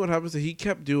I'm assuming what happens is that he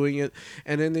kept doing it,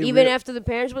 and then they Even after the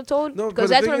parents were told? No, but Because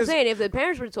the that's thing what I'm is- saying. If the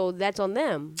parents were told, that's on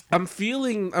them. I'm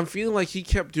feeling like he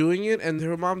kept doing it, and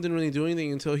her mom didn't really do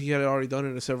anything until he had already done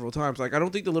it several times. Like I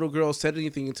don't think the little girl said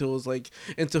anything until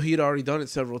he had already done it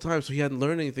several times, so he hadn't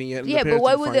learned anything yet. And Yeah, the but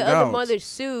why parents would didn't the find other out. mother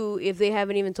sue if they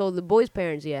haven't even told the boy's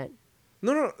parents yet?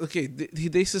 No. Okay,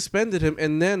 they suspended him,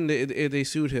 and then they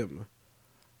sued him.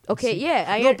 Okay,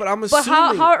 yeah. No, but I'm But how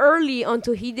assuming- early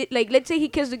until he did, like, let's say he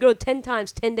kissed the girl 10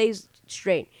 times, 10 days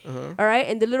straight. Uh-huh. All right?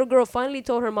 And the little girl finally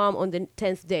told her mom on the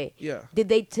 10th day. Yeah. Did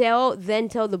they tell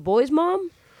the boy's mom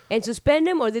and suspend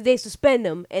him, or did they suspend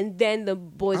him and then the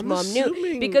boy's I'm mom knew?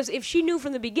 assuming- Because if she knew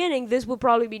from the beginning, this would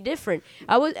probably be different.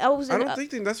 I I don't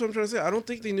think that's what I'm trying to say. I don't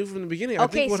think they knew from the beginning. I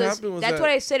Okay, think what so happened was that's that what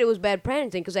I said. It was bad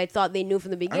parenting because I thought they knew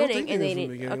from the I don't beginning, think and they they knew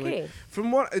from the didn't. beginning. Okay. Like,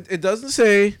 from what it doesn't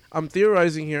say, I'm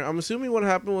theorizing here. I'm assuming what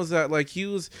happened was that like he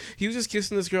was just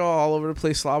kissing this girl all over the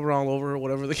place, slobbering all over her,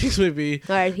 whatever the case may be.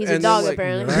 All right, he's a And dog then,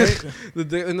 apparently.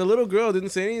 Right? And the little girl didn't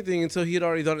say anything until he had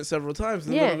already done it several times.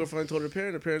 And the Yeah. little girl finally told her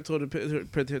parent. The parent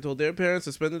told their parents,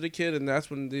 suspended the kid, and that's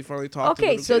when they finally talked. to the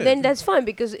Okay, little so kid. then that's fine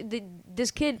because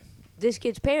this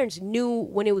kid's parents knew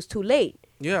when it was too late.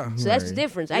 Yeah. So that's the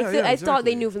difference. I thought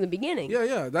they knew from the beginning.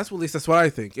 Yeah. That's what I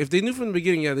think. If they knew from the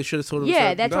beginning, yeah, they should have told him.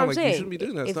 Yeah, that's what I'm You saying. shouldn't be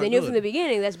doing that. It's If not they knew good. from the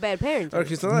beginning, that's bad parenting.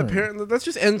 Okay, so not parent. Let's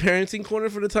just end parenting corner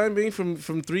for the time being. From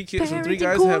three kids, from three Parenting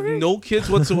guys who have corner? no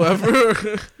kids whatsoever.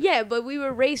 Yeah, but we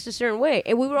were raised a certain way,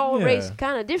 and we were all Yeah. raised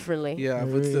kind of differently. Yeah,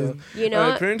 but still, You know? All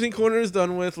right, parenting corner is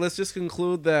done with. Let's just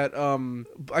conclude that.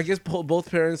 I guess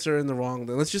both parents are in the wrong.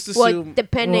 Then let's just assume. Well,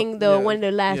 depending when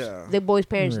the boy's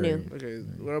parents knew. Okay,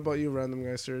 what about you, random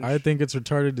guy, Serge? I think it's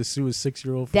retarded to sue a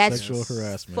 6-year-old for That's sexual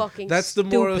harassment. fucking That's the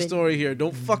moral of the stupid. story here.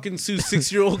 Don't fucking sue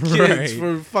 6-year-old kids Right.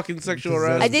 for fucking sexual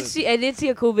harassment. I did see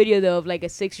a cool video though of like a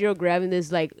 6-year-old grabbing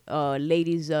this like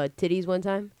lady's titties one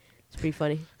time. It's pretty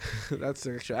funny. That's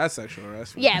sexual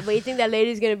harassment. Yeah, but you think that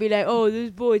lady's gonna be like, "Oh,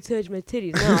 this boy touched my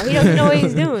titties"? No, he doesn't know what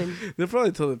he's doing. They'll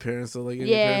probably tell the parents though. Like,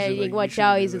 Yeah, parents are you like, watch shouldn't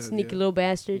out. do He's a that. sneaky Yeah. little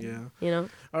bastard. Yeah. You know.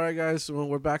 All right, guys. Well,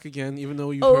 we're back again, even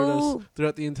though you've heard us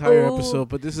throughout the entire episode.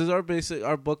 But this is our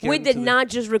bookend. We did not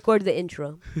just record the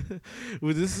intro.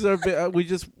 This is our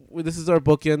this is our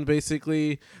bookend.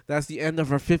 Basically, that's the end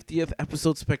of our 50th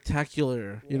episode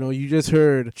spectacular. You know, you just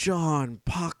heard John,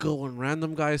 Paco, and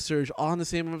random guy Serge all in the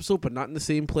same episode, but not in the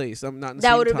same place. I'm not in the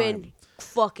same time. That would have been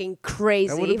fucking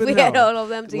crazy if we had all of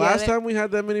them together. Last time we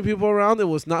had that many people around, it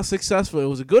was not successful. It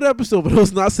was a good episode, but it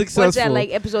was not successful. What's that,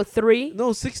 like episode 3?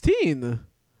 No, 16.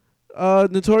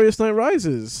 Notorious Night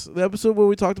Rises, the episode where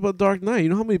we talked about Dark Knight. You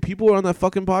know how many people were on that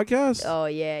fucking podcast? Oh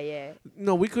yeah.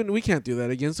 No, we can't do that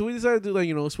again. So we decided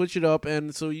to switch it up,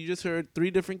 and so you just heard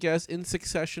 3 different guests in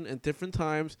succession at different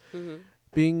times,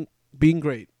 being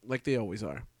great like they always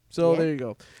are. So there you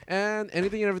go. And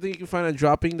anything and everything you can find on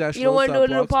dropping-loads. You don't want to do a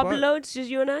little Papa Loads, just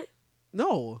you and I?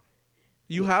 No.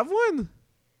 You have one?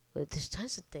 Well, there's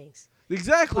tons of things.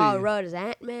 Exactly. Paul Rudd is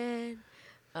Ant-Man.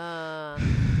 Hold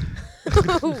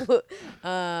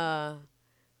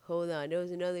on. There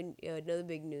was another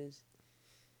big news.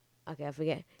 Okay, I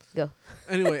forget. Go.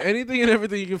 Anyway, anything and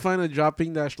everything you can find at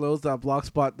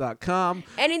dropping-loads.blogspot.com.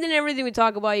 Anything and everything we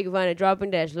talk about, you can find at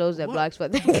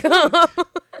dropping-loads.blogspot.com.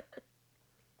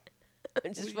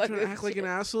 I'm just trying to act like an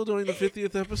asshole during the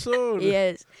 50th episode.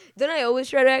 Yes. Don't I always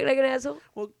try to act like an asshole?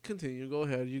 Well, continue. Go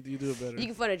ahead. You do it better. You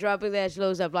can find it at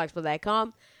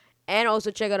dropping-loads.blogspot.com. And also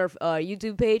check out our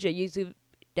YouTube page at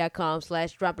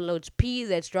youtube.com/droppingloadsp.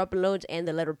 That's dropping loads and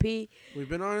the letter P. We've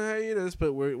been on a hiatus,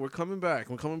 but we're coming back.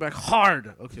 We're coming back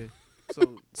hard. Okay.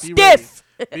 So stiff.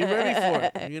 Be ready for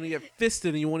it. You're going to get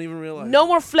fisted and you won't even realize. No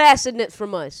more flaccidness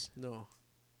from us. No.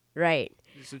 Right.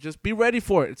 So just be ready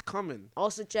for it. It's coming.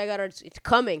 Also check out it's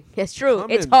coming. That's true.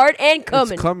 It's hard and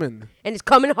coming. It's coming. And it's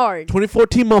coming hard.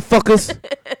 2014, motherfuckers.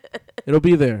 It'll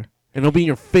be there. And it'll be in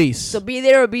your face. So be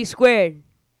there or be squared.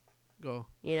 Go.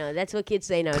 You know, that's what kids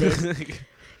say nowadays.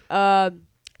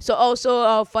 So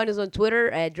also find us on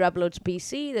Twitter at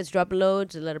DroppingLoadsPC. That's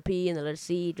DroppingLoads, the letter P and the letter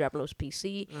C,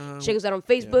 DroppingLoadsPC. Check us out on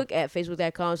Facebook at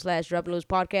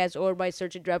facebook.com/DroppingLoadsPodcast or by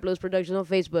searching Dropping Loads Productions on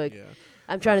Facebook. Yeah.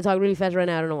 I'm trying to talk really fast right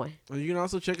now. I don't know why. You can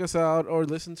also check us out or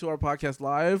listen to our podcast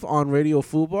live on Radio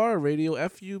Fubar,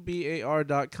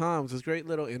 radiofubar.com. It's this great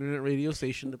little internet radio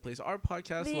station that plays our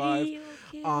podcast live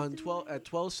on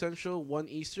 12 Central, 1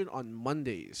 Eastern on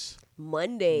Mondays.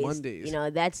 Mondays. You know,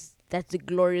 that's a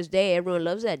glorious day. Everyone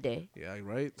loves that day. Yeah,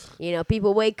 right. You know,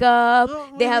 people wake up,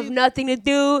 they have nothing to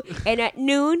do, and at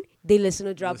noon, they listen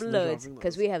to Dropping Loads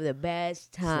because we have the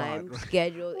best time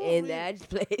scheduled in that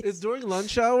place. It's during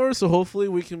lunch hour, so hopefully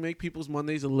we can make people's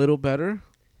Mondays a little better.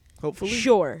 Hopefully.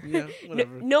 Sure. Yeah,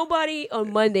 whatever. Nobody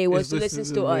on Monday wants to listen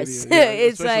to us. Yeah,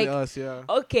 it's like, us, yeah.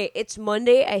 Okay, it's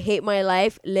Monday. I hate my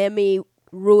life. Let me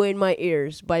ruin my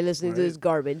ears by listening to this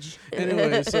garbage.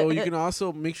 Anyway, so you can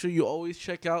also make sure you always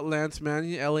check out Lance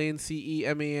Manion,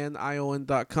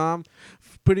 LanceManion.com.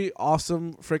 Pretty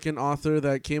awesome freaking author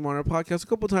that came on our podcast a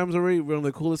couple times already. One of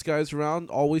the coolest guys around.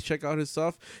 Always check out his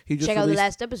stuff. He just check out the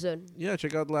last episode. Yeah,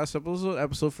 check out the last episode,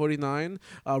 episode 49,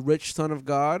 Rich Son of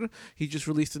God. He just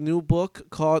released a new book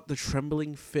called The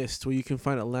Trembling Fist, where you can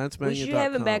find it at LanceManion.com. We should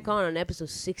have him back on episode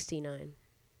 69.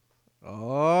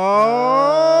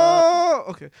 Oh,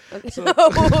 okay. So,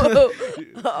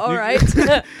 all right.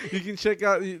 You can check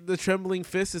out The Trembling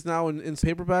Fist is now in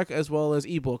paperback as well as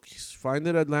ebook. Find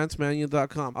it at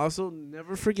lancemanion.com. Also,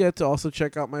 never forget to also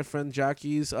check out my friend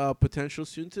Jackie's potential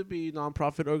soon-to-be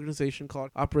nonprofit organization called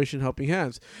Operation Helping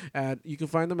Hands. And you can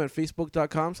find them at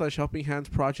facebook.com/Helping Hands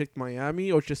Project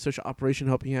Miami, or just search Operation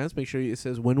Helping Hands. Make sure it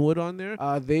says Wynwood on there.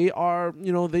 They are,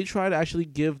 they try to actually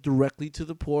give directly to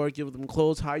the poor, give them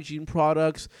clothes, hygiene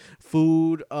products,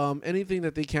 food, anything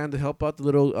that they can to help out the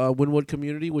little Wynwood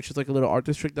community, which is like a little art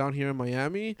district down here in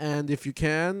Miami. And if you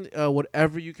can,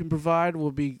 whatever you can provide,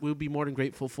 we'll be more than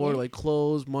grateful for. Like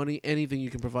clothes, money, anything you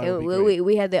can provide.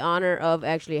 We had the honor of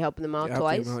actually helping them out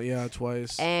twice.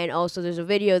 Twice. And also, there's a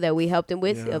video that we helped them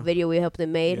with. A video we helped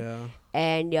them made. Yeah.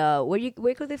 And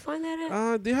where could they find that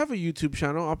at? They have a YouTube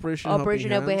channel, Operation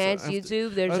Helping Hands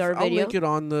YouTube. There's our video. I'll link it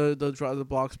on the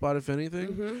blog spot if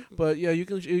anything. Mm-hmm. But yeah, you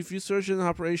can, if you search in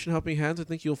Operation Helping Hands, I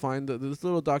think you'll find this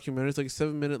little documentary. It's like a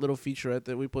 7-minute little featurette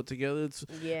that we put together. It's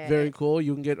very cool.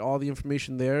 You can get all the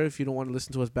information there if you don't want to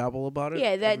listen to us babble about it.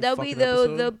 Yeah, that'll be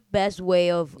the best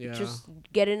way of just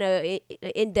getting a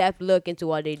in-depth look into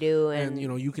what they do. And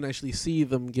you can actually see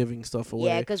them giving stuff away.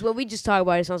 Yeah, because when we just talk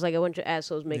about it, it sounds like a bunch of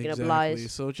assholes making up lies.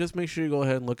 So just make sure you go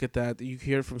ahead and look at that. You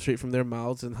hear it straight from their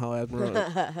mouths and how admirable.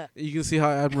 You can see how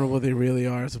admirable they really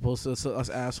are, as opposed to us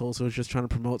assholes who are just trying to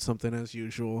promote something as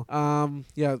usual.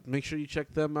 Make sure you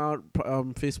check them out.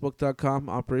 Facebook.com,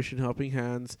 Operation Helping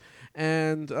Hands,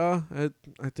 and I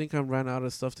think I ran out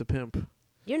of stuff to pimp.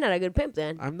 You're not a good pimp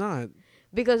then. I'm not.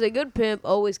 Because a good pimp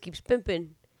always keeps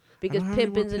pimping. Because I don't have any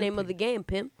more pimping's the name of the game,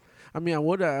 pimp. I mean, I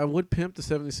would pimp the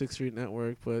 76th Street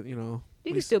Network, but you know.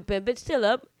 You can still pimp. It's still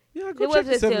up. Yeah, go check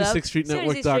the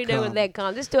 76streetnetwork.com.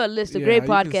 76streetnetwork.com. There's still a list of great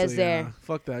podcasts there.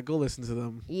 Fuck that. Go listen to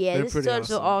them. Yeah, They're there's pretty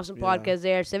such awesome podcasts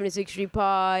there. 76th Street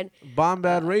Pod.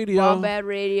 Bombad Radio. Bombad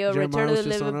Radio. Jeremiah Return of was the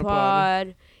just on Living our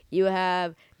Pod. You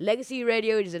have Legacy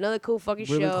Radio, which is another cool fucking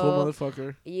Really show. cool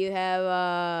motherfucker. You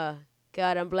have,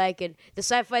 God, I'm blanking. The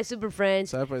Sci-Fi Super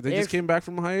Friends. They just came back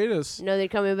from a hiatus. No, they're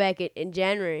coming back in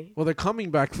January. Well, they're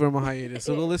coming back from a hiatus,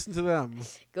 so go listen to them.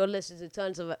 Go listen to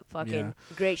tons of fucking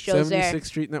great shows there.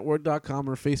 76streetnetwork.com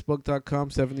or facebook.com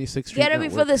 76street Get it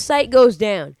before the site goes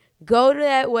down. Go to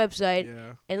that website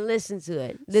and listen to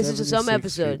it. Listen to some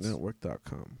episodes.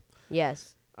 76streetnetwork.com.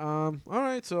 Yes. All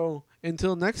right, so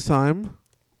until next time.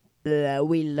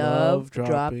 We love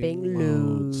dropping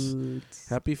loads.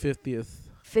 Happy 50th.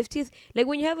 50th? Like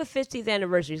when you have a 50th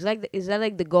anniversary, is that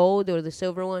like the gold or the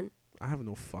silver one? I have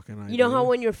no fucking idea. You know how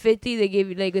when you're 50, they give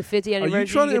you like a 50th anniversary? Are you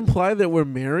trying to imply that we're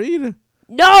married?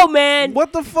 No, man.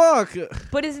 What the fuck?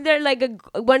 But isn't there like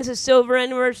one's a silver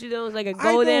anniversary, the one's like a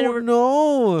gold anniversary?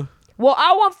 No. Well,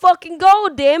 I want fucking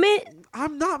gold, damn it.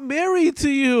 I'm not married to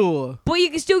you. But you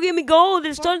can still give me gold.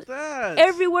 There's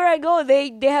everywhere I go,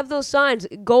 they have those signs.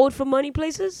 Gold for money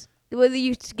places. Whether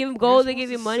you give them gold, they give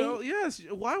you money. Yes.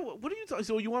 Why? What are you talking?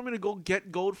 So you want me to go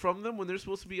get gold from them when they're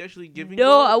supposed to be actually giving? No,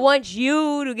 gold? I want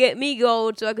you to get me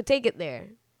gold so I could take it there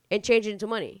and change it into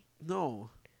money. No.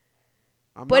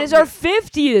 But it's our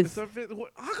 50th.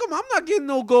 How come I'm not getting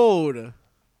no gold?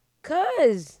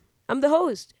 'Cause I'm the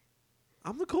host.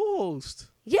 I'm the co-host.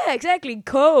 Yeah, exactly.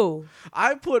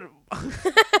 I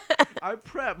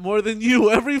prep more than you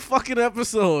every fucking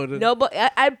episode. No, but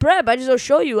I prep. I just don't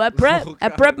show you. I prep. I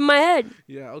prep in my head.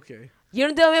 Yeah, okay. You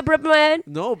don't tell me I prep in my head?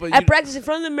 No, but I practice in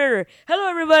front of the mirror. Hello,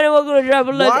 everybody. Welcome to Drop a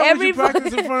Load. Why would you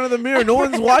practice in front of the mirror? No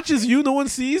one watches you. No one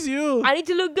sees you. I need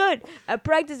to look good. I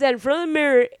practice that in front of the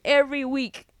mirror every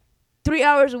week. 3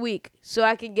 hours a week. So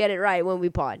I can get it right when we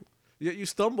pod. Yet you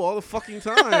stumble all the fucking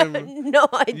time. No,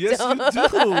 I don't. Yes, you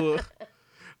do.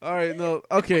 All right, no.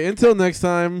 Okay, until next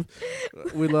time,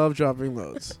 we love dropping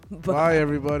loads. Bye,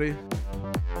 everybody.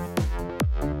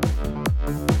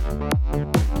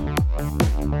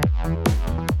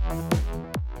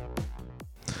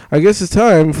 I guess it's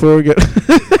time for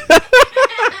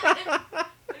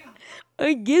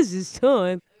I guess it's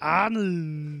time.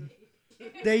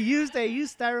 They use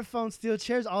styrofoam steel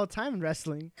chairs all the time in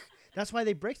wrestling. That's why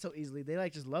they break so easily. They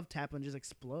just love tap and just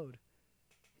explode.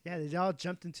 Yeah, they all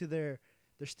jumped into their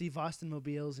Steve Austin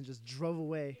mobiles and just drove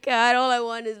away. God, all I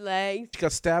want is legs. He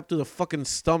got stabbed through the fucking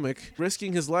stomach.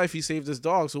 Risking his life, he saved his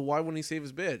dog, so why wouldn't he save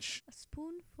his bitch? A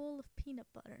spoonful of peanut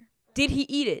butter. Did he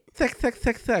eat it? Thack.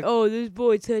 Oh, this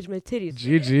boy touched my titties.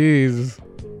 GG's.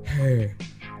 Hey,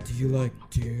 do you like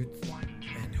dudes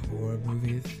and horror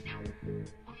movies?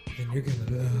 Then you're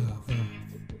gonna love us.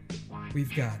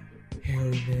 We've got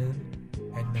hairy men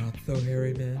and not so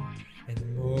hairy men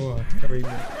and more hairy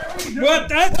men. What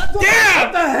the? Damn!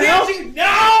 What the hell? What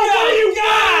do you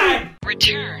got?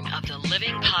 Return of the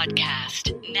Living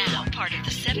Podcast, now part of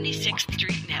the 76th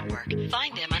Street Network.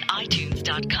 Find them on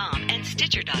iTunes.com and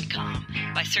Stitcher.com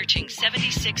by searching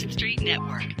 76th Street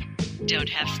Network. Don't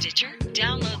have Stitcher?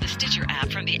 Download the Stitcher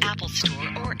app from the Apple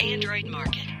Store or Android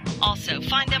Market. Also,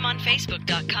 find them on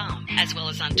Facebook.com, as well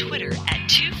as on Twitter at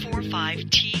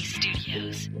 245T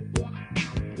Studios.